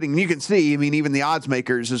where I'm sitting. And you can see, I mean, even the odds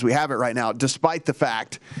makers as we have it right now, despite the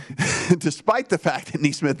fact that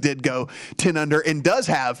Neesmith did go 10 under and does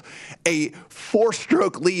have a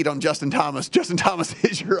 4-stroke lead on Justin Thomas. Justin Thomas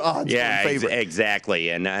is your odds favorite. Exactly.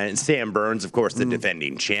 And Sam Burns, of course, the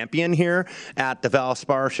defending champion here at the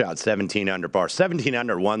Valspar, shot 17 under par. 17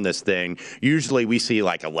 under won this thing. Usually we see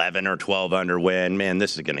like 11 or 12 under win. Man,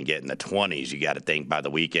 this is going to get in the 20s, you got to think, by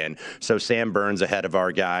the weekend. So Sam Burns ahead of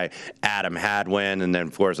our guy, Adam Hadwin, and then,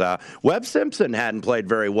 of course, Webb Simpson hadn't played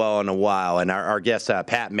very well in a while. And our guest,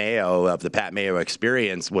 Pat Mayo of the Pat Mayo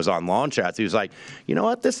Experience, was on Lawn Shots. He was like, you know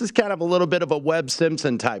what, this is kind of a little bit of a Webb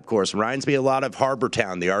Simpson type course. Reminds me a lot of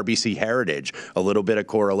Harbortown, the RBC Heritage. A little bit of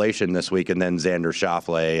correlation this week. And then Xander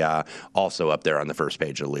Schauffele also up there on the first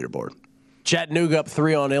page of the leaderboard. Chattanooga up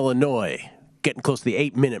 3 on Illinois. Getting close to the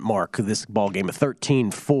 8-minute mark of this ball game, a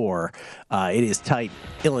 13-4. It is tight.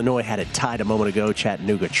 Illinois had it tied a moment ago.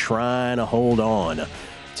 Chattanooga trying to hold on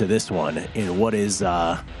to this one in what is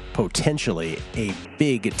potentially a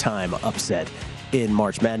big-time upset in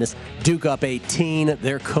March Madness. Duke up 18.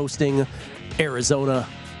 They're coasting. Arizona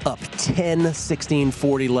up 10,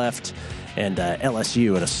 16:40 left. And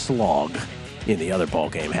LSU in a slog in the other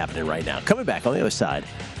ball game happening right now. Coming back on the other side,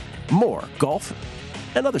 more golf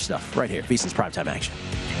and other stuff right here. VSiN's Primetime Action.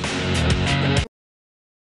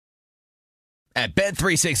 At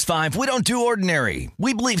Bet365, we don't do ordinary.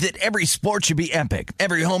 We believe that every sport should be epic.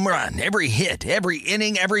 Every home run, every hit, every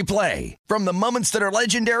inning, every play. From the moments that are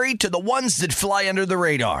legendary to the ones that fly under the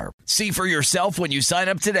radar. See for yourself when you sign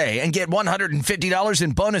up today and get $150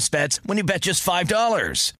 in bonus bets when you bet just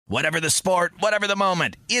 $5. Whatever the sport, whatever the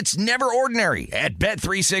moment, it's never ordinary at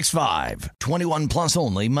Bet365. 21 plus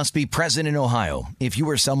only. Must be present in Ohio. If you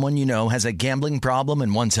or someone you know has a gambling problem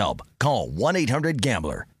and wants help, call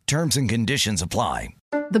 1-800-GAMBLER. Terms and conditions apply.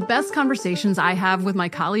 The best conversations I have with my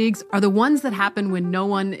colleagues are the ones that happen when no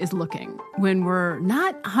one is looking, when we're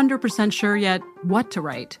not 100% sure yet what to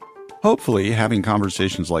write. Hopefully, having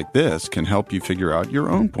conversations like this can help you figure out your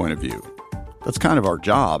own point of view. That's kind of our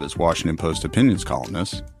job as Washington Post opinions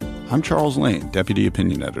columnists. I'm Charles Lane, Deputy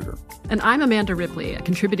Opinion Editor. And I'm Amanda Ripley, a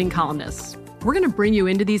contributing columnist. We're going to bring you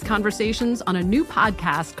into these conversations on a new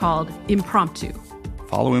podcast called Impromptu.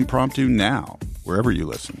 Follow Impromptu now, wherever you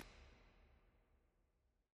listen.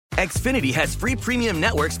 Xfinity has free premium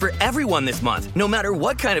networks for everyone this month, no matter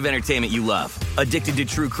what kind of entertainment you love. Addicted to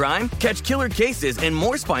true crime? Catch killer cases and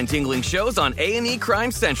more spine-tingling shows on A&E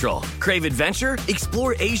Crime Central. Crave adventure?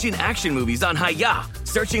 Explore Asian action movies on Hi-YAH.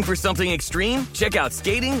 Searching for something extreme? Check out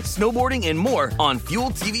skating, snowboarding, and more on Fuel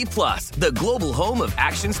TV Plus, the global home of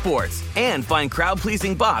action sports. And find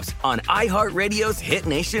crowd-pleasing bops on iHeartRadio's Hit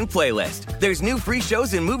Nation playlist. There's new free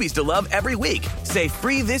shows and movies to love every week. Say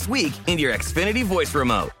free this week in your Xfinity voice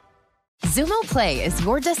remote. Xumo Play is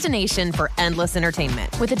your destination for endless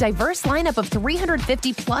entertainment. With a diverse lineup of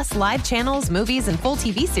 350 plus live channels, movies, and full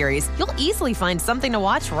TV series, you'll easily find something to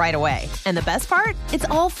watch right away. And the best part? It's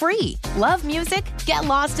all free. Love music? Get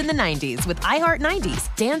lost in the 90s with iHeart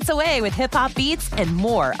 90s, dance away with hip-hop beats, and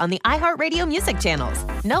more on the iHeartRadio music channels.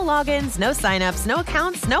 No logins, no signups, no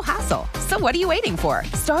accounts, no hassle. So what are you waiting for?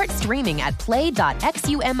 Start streaming at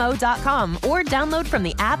play.xumo.com or download from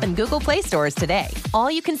the app and Google Play stores today.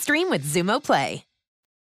 All you can stream with Xumo Play.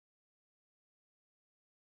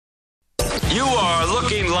 You are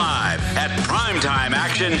looking live at Primetime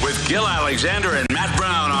Action with Gil Alexander and Matt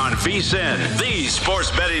Brown on VSiN, the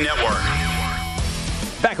Sports Betting Network.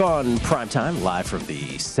 Back on Primetime, live from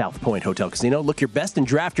the South Point Hotel Casino. Look your best and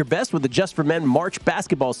draft your best with the Just for Men March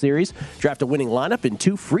Basketball Series. Draft a winning lineup in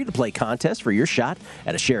 2 free-to-play contests for your shot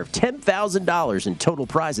at a share of $10,000 in total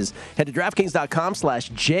prizes. Head to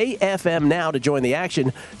DraftKings.com/JFM now to join the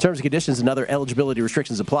action. Terms and conditions and other eligibility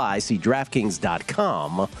restrictions apply. See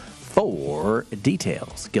DraftKings.com for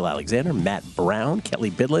details. Gil Alexander, Matt Brown,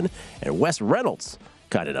 Kelly Bidlin, and Wes Reynolds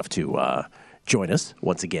kind enough to join us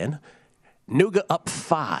once again. Nuga up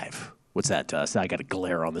 5. What's that? So I got a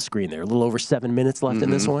glare on the screen there. A little over 7 minutes left in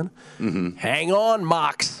this one. Hang on,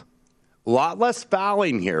 Mox. A lot less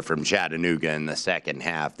fouling here from Chattanooga in the second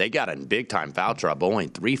half. They got in big-time foul trouble, only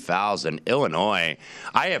 3 fouls. In Illinois,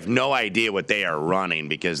 I have no idea what they are running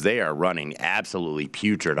because they are running absolutely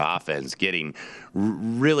putrid offense, getting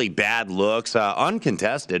really bad looks,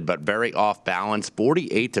 uncontested, but very off-balance,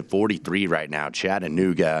 48-43 right now.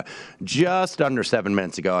 Chattanooga, just under 7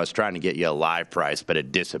 minutes ago, I was trying to get you a live price, but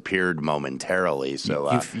it disappeared momentarily.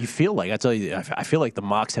 So you feel like, I tell you, I feel like the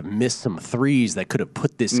Mocs have missed some threes that could have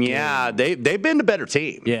put this game. Yeah, they've been the better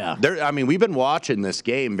team. Yeah. I mean, we've been watching this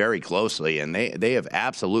game very closely, and they have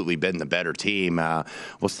absolutely been the better team.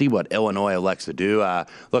 We'll see what Illinois elects to do.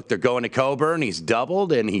 Look, they're going to Coburn. He's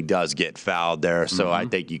doubled, and he does get fouled there. So I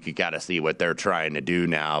think you could kind of see what they're trying to do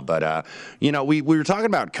now. But, we were talking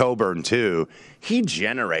about Coburn, too. He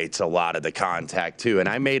generates a lot of the contact, too. And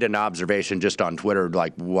I made an observation just on Twitter,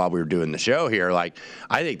 like, while we were doing the show here. Like,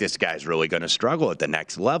 I think this guy's really going to struggle at the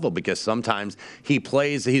next level because sometimes he's a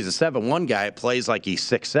 7'1" guy, plays like he's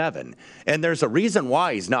 6'7". And there's a reason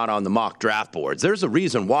why he's not on the mock draft boards. There's a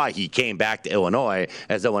reason why he came back to Illinois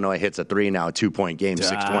as Illinois hits a 3 now, 2-point game,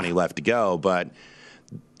 6:20 left to go. But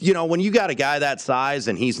when you got a guy that size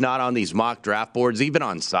and he's not on these mock draft boards, even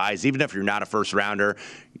on size, even if you're not a first rounder,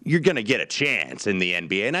 you're going to get a chance in the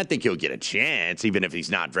NBA. And I think he'll get a chance. Even if he's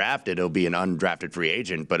not drafted, he'll be an undrafted free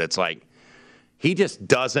agent. But it's like he just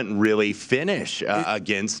doesn't really finish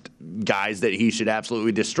against guys that he should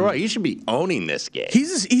absolutely destroy. He should be owning this game.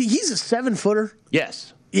 He's a 7-footer?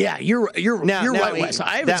 Yes. Yeah, you're right, Wes.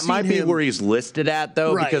 That might be where he's listed at,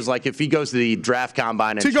 though, Right. because if he goes to the draft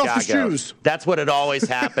combine in Take Chicago, off the shoes. That's what it always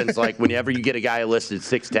happens. Whenever you get a guy listed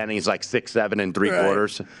 6'10", he's 6'7"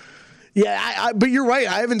 3/4. Yeah, but you're right.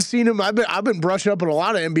 I haven't seen him. I've been brushing up on a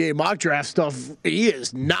lot of NBA mock draft stuff. He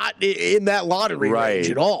is not in that lottery range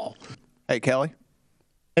at all. Hey, Kelly.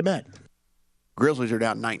 Hey, Matt. Grizzlies are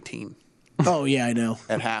down 19. Oh, yeah, I know.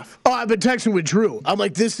 At half. Oh, I've been texting with Drew. I'm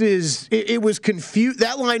like, it was confused.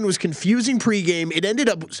 That line was confusing pregame. It ended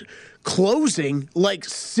up closing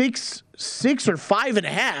 6 or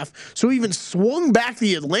 5.5. So he even swung back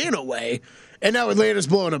the Atlanta way, and now Atlanta's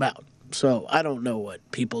blowing them out. So I don't know what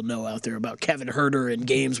people know out there about Kevin Huerter in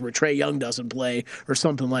games where Trae Young doesn't play or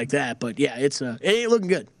something like that. But, yeah, it ain't looking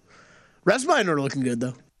good. Rest of mine are looking good,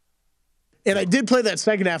 though. And I did play that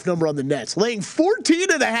second half number on the Nets, laying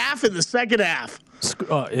 14.5 in the second half.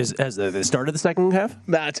 Is the start of the second half?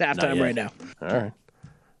 Nah, it's halftime right now. All right.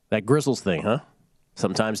 That Grizzlies thing, huh?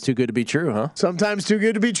 Sometimes too good to be true, huh? Sometimes too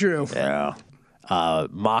good to be true. Yeah.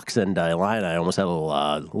 Mox and Illini, I almost had a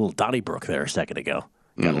little Donnybrook there a second ago.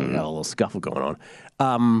 Got a little scuffle going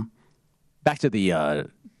on. Back to the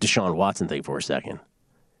Deshaun Watson thing for a second.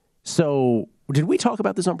 So, did we talk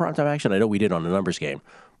about this on Primetime Action? I know we did on the numbers game,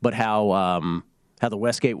 but how the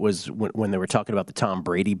Westgate was when they were talking about the Tom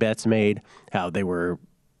Brady bets made, how they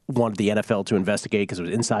wanted the NFL to investigate because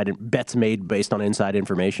it was bets made based on inside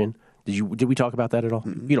information. Did we talk about that at all?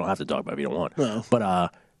 Mm-hmm. You don't have to talk about it if you don't want. No.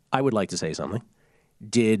 But I would like to say something.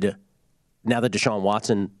 Now that Deshaun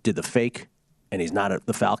Watson did the fake and he's not at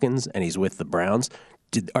the Falcons and he's with the Browns,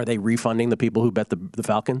 are they refunding the people who bet the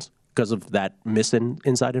Falcons because of that missing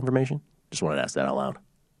inside information? Just wanted to ask that out loud.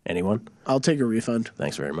 Anyone? I'll take a refund.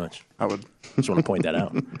 Thanks very much. I would. Just want to point that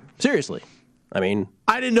out. Seriously. I mean,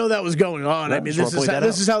 I didn't know that was going on. No, I mean, just wanna point that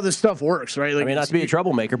this out. is how this stuff works, right? Like, I mean, not to be a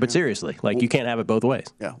troublemaker, but seriously, like you can't have it both ways.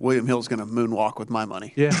 Yeah, William Hill's going to moonwalk with my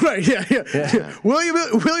money. Yeah. Right, yeah.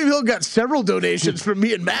 William Hill got several donations from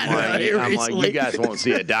me and Matt. I'm like, you guys won't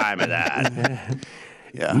see a dime of that.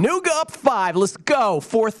 Yeah. Nuga up 5. Let's go.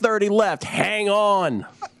 4:30 left. Hang on.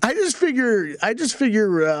 I just figure,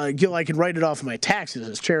 Gil, I can write it off of my taxes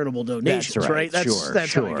as charitable donations, That's right. That's sure. how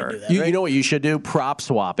you can do that, You right? know what you should do? Prop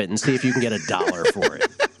swap it and see if you can get $1 for it.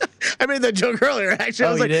 I made that joke earlier, actually.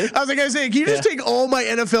 Oh, you did? I was like, can you just take all my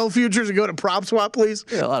NFL futures and go to prop swap, please?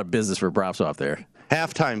 Yeah, a lot of business for prop swap there.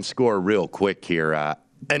 Halftime score real quick here.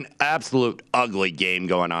 An absolute ugly game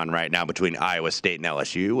going on right now between Iowa State and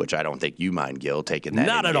LSU, which I don't think you mind, Gil, taking that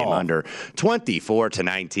Not at game all. under.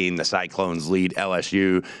 24-19, the Cyclones lead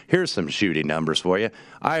LSU. Here's some shooting numbers for you.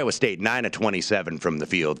 Iowa State, 9 of 27 from the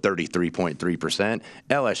field, 33.3%.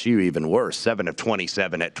 LSU, even worse, 7 of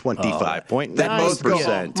 27 at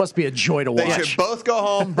 25.9%. Must be a joy to They watch. should both go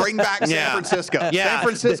home, bring back San Francisco. Yeah. San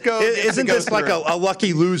Francisco gets Isn't to go this like through. a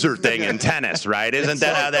lucky loser thing in tennis, right? Isn't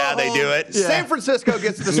that how they do it? San Francisco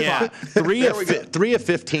gets the spot. 3 of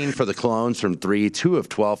 15 for the Clones from 3, 2 of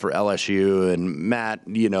 12 for LSU. And Matt,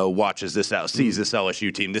 watches this out, sees this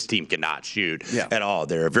LSU team. This team cannot shoot at all.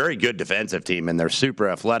 They're a very good defensive team, and they're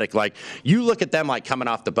super athletic. Like, you look at them like coming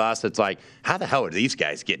off the bus, it's like, how the hell are these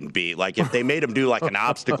guys getting beat? Like, if they made them do like an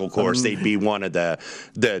obstacle course, they'd be one of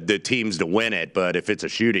the teams to win it. But if it's a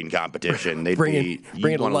shooting competition, they'd Bring in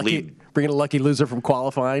a lucky loser from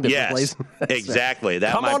qualifying to Yes, place. exactly.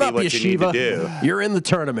 That Come might on be up, what you need to Yeshiva. do. You're in the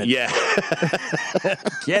tournament. Yeah.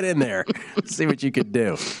 Get in there. See what you can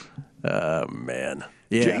do. Oh, man.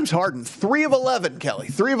 Yeah. James Harden, 3 of 11, Kelly.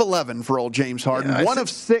 3 of 11 for old James Harden. 1 of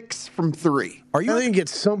 6 from 3. I think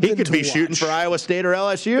it's something He could to be watch. shooting for Iowa State or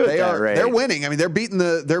LSU. They at that are. rate. They're winning. I mean, they're beating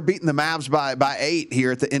the Mavs by 8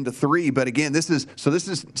 here at the end of 3. But again, this is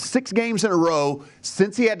 6 games in a row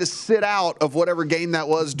since he had to sit out of whatever game that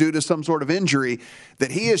was due to some sort of injury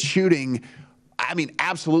that he is shooting. I mean,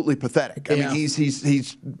 absolutely pathetic. I mean,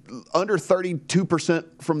 he's under 32%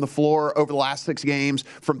 from the floor over the last 6 games.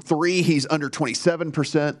 From 3, he's under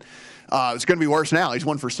 27%. It's going to be worse now. He's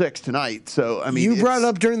 1 for 6 tonight. So I mean, you brought it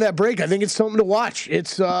up during that break. I think it's something to watch.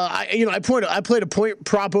 It's I played a point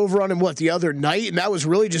prop over on him the other night, and that was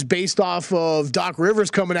really just based off of Doc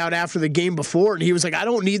Rivers coming out after the game before, and he was like, I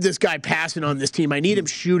don't need this guy passing on this team. I need him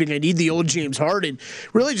shooting. I need the old James Harden.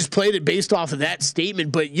 Really just played it based off of that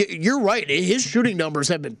statement. But you're right. His shooting numbers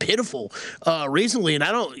have been pitiful recently, and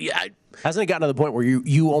Hasn't it gotten to the point where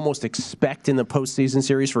you almost expect in the postseason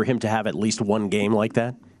series for him to have at least one game like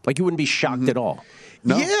that? Like, you wouldn't be shocked at all.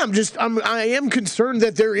 No. Yeah, I am concerned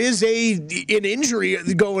that there is an injury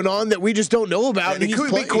going on that we just don't know about. And it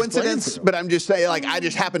could be coincidence, but I'm just saying, like, I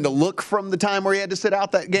just happened to look from the time where he had to sit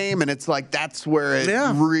out that game, and it's like that's where it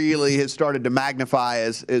really has started to magnify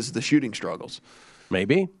as the shooting struggles.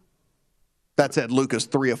 Maybe. That said, Luka's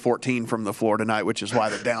 3 of 14 from the floor tonight, which is why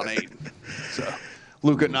they're down 8. So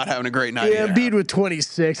Luka not having a great night. Yeah, Embiid with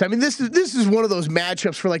 26. I mean, this is one of those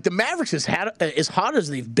matchups for like the Mavericks as hot as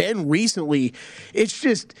they've been recently. It's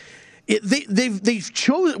just they've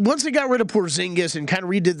chosen once they got rid of Porzingis and kind of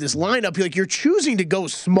redid this lineup. Like, you're choosing to go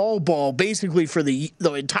small ball basically for the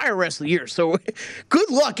entire rest of the year. So good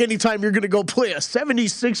luck anytime you're going to go play a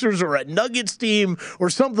 76ers or a Nuggets team or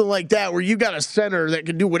something like that where you got a center that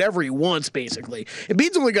can do whatever he wants basically.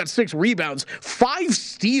 Embiid's only got 6 rebounds, 5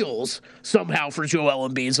 steals somehow for Joel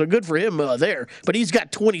Embiid. So good for him there. But he's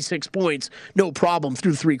got 26 points, no problem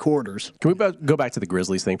through 3 quarters. Can we go back to the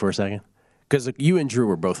Grizzlies thing for a second? Because you and Drew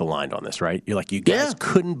were both aligned on this, right? You're like, you guys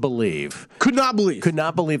could not believe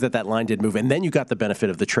that line did move. And then you got the benefit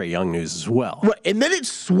of the Trae Young news as well. Right, and then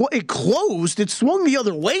it closed. It swung the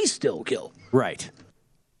other way still, Gil. Right.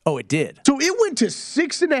 Oh, it did. So it went to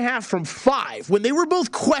 6.5 from 5. When they were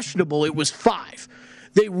both questionable, it was 5.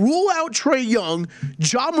 They rule out Trae Young.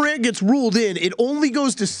 Ja Morant gets ruled in. It only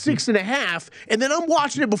goes to 6.5. And then I'm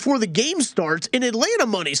watching it before the game starts, and Atlanta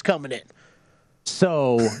money's coming in.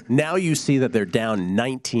 So now you see that they're down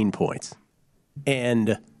 19 points.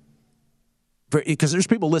 And because there's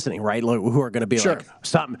people listening, right, who are going to be like,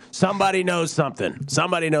 somebody knows something.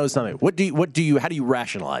 Somebody knows something. How do you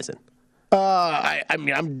rationalize it? I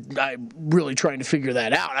mean, I'm really trying to figure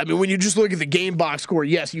that out. I mean, when you just look at the game box score,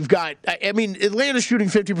 yes, you've got. I mean, Atlanta's shooting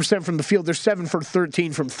 50% from the field. They're 7 for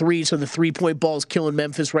 13 from 3, so the 3-point ball is killing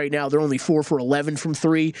Memphis right now. They're only 4 for 11 from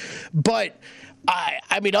 3. But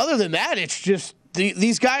I mean, other than that, it's just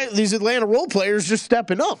these Atlanta role players just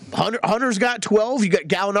stepping up. Hunter's got 12. You got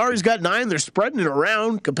Gallinari's got 9. They're spreading it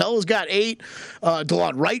around. Capella's got 8.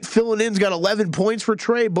 DeLon Wright filling in's got 11 points for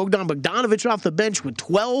Trey. Bogdan Bogdanovic off the bench with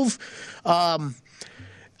 12.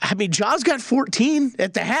 Ja's got 14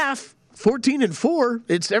 at the half. 14 and 4.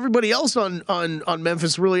 It's everybody else on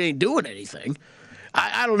Memphis really ain't doing anything.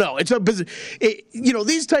 I don't know.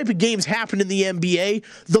 These type of games happen in the NBA.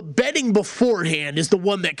 The betting beforehand is the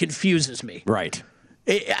one that confuses me. Right.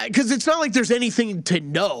 Because it's not like there's anything to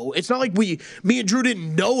know. It's not like me and Drew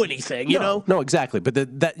didn't know anything, you know? No, exactly. But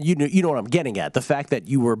you know what I'm getting at. The fact that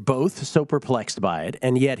you were both so perplexed by it,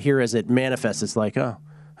 and yet here as it manifests, it's like,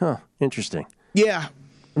 interesting. Yeah.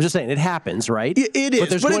 I'm just saying, it happens, right? It is. But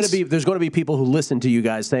there's going to be people who listen to you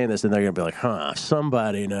guys saying this, and they're going to be like,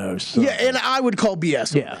 somebody knows something. Yeah, and I would call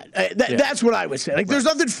BS on that. That's what I would say. Like, there's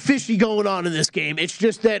nothing fishy going on in this game. It's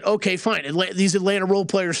just that, okay, fine, these Atlanta role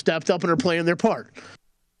players stepped up and are playing their part.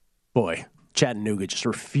 Boy, Chattanooga just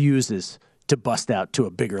refuses to bust out to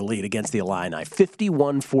a bigger lead against the Illini.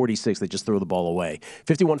 51-46, they just throw the ball away.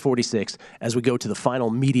 51-46 as we go to the final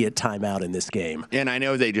media timeout in this game. And I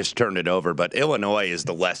know they just turned it over, but Illinois is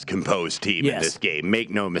the less composed team in this game. Make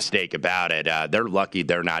no mistake about it. They're lucky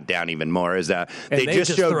they're not down even more. They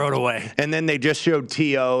just showed, throw it away. And then they just showed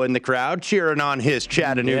T.O. in the crowd cheering on his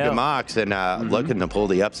Chattanooga Mocs and looking to pull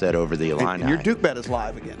the upset over the Illini. And your Duke bet is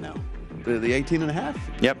live again now. The 18.5.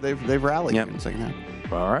 Yep. They've rallied in the second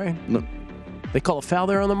half. All right. Look. They call a foul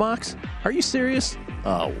there on the Mocs? Are you serious?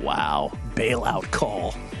 Oh, wow. Bailout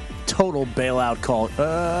call. Total bailout call.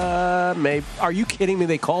 Maybe. Are you kidding me?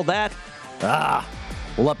 They called that?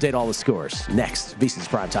 We'll update all the scores. Next, VSiN's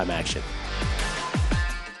Primetime Action.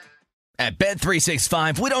 At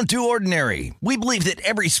Bet365, we don't do ordinary. We believe that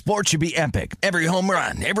every sport should be epic. Every home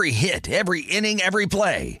run, every hit, every inning, every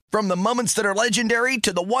play. From the moments that are legendary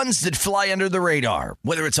to the ones that fly under the radar.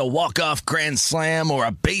 Whether it's a walk-off grand slam or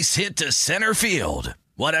a base hit to center field.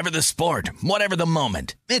 Whatever the sport, whatever the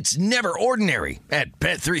moment. It's never ordinary at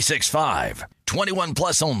Bet365. 21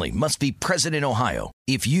 plus only. Must be present in Ohio.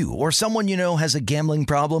 If you or someone you know has a gambling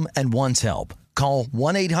problem and wants help, call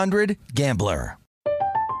 1-800-GAMBLER.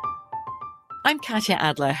 I'm Katya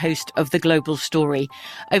Adler, host of The Global Story.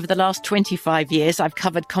 Over the last 25 years, I've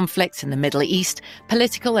covered conflicts in the Middle East,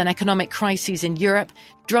 political and economic crises in Europe,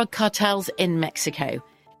 drug cartels in Mexico.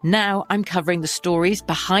 Now I'm covering the stories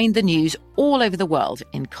behind the news all over the world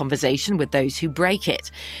in conversation with those who break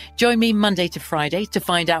it. Join me Monday to Friday to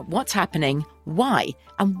find out what's happening, why,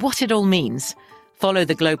 and what it all means. Follow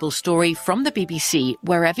The Global Story from the BBC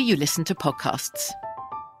wherever you listen to podcasts.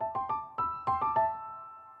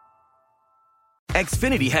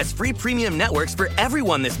 Xfinity has free premium networks for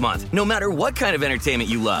everyone this month, no matter what kind of entertainment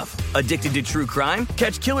you love. Addicted to true crime?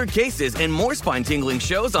 Catch killer cases and more spine-tingling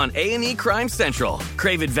shows on A&E Crime Central.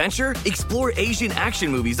 Crave adventure? Explore Asian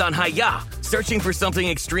action movies on Hi-YAH. Searching for something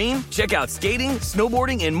extreme? Check out skating,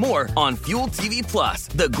 snowboarding, and more on Fuel TV Plus,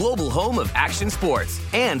 the global home of action sports.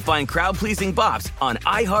 And find crowd-pleasing bops on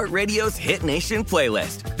iHeartRadio's Hit Nation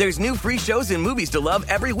playlist. There's new free shows and movies to love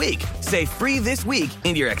every week. Say free this week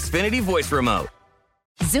in your Xfinity voice remote.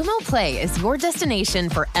 Xumo Play is your destination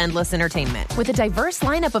for endless entertainment. With a diverse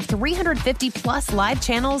lineup of 350 plus live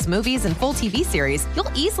channels, movies, and full TV series,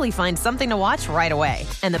 you'll easily find something to watch right away.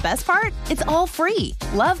 And the best part? It's all free.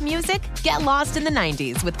 Love music? Get lost in the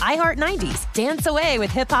 90s with iHeart 90s, dance away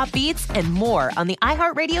with hip-hop beats, and more on the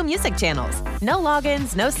iHeartRadio music channels. No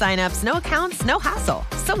logins, no signups, no accounts, no hassle.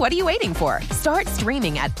 So what are you waiting for? Start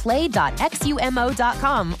streaming at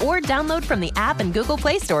play.xumo.com or download from the app and Google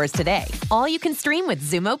Play stores today. All you can stream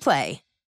with Xumo Play.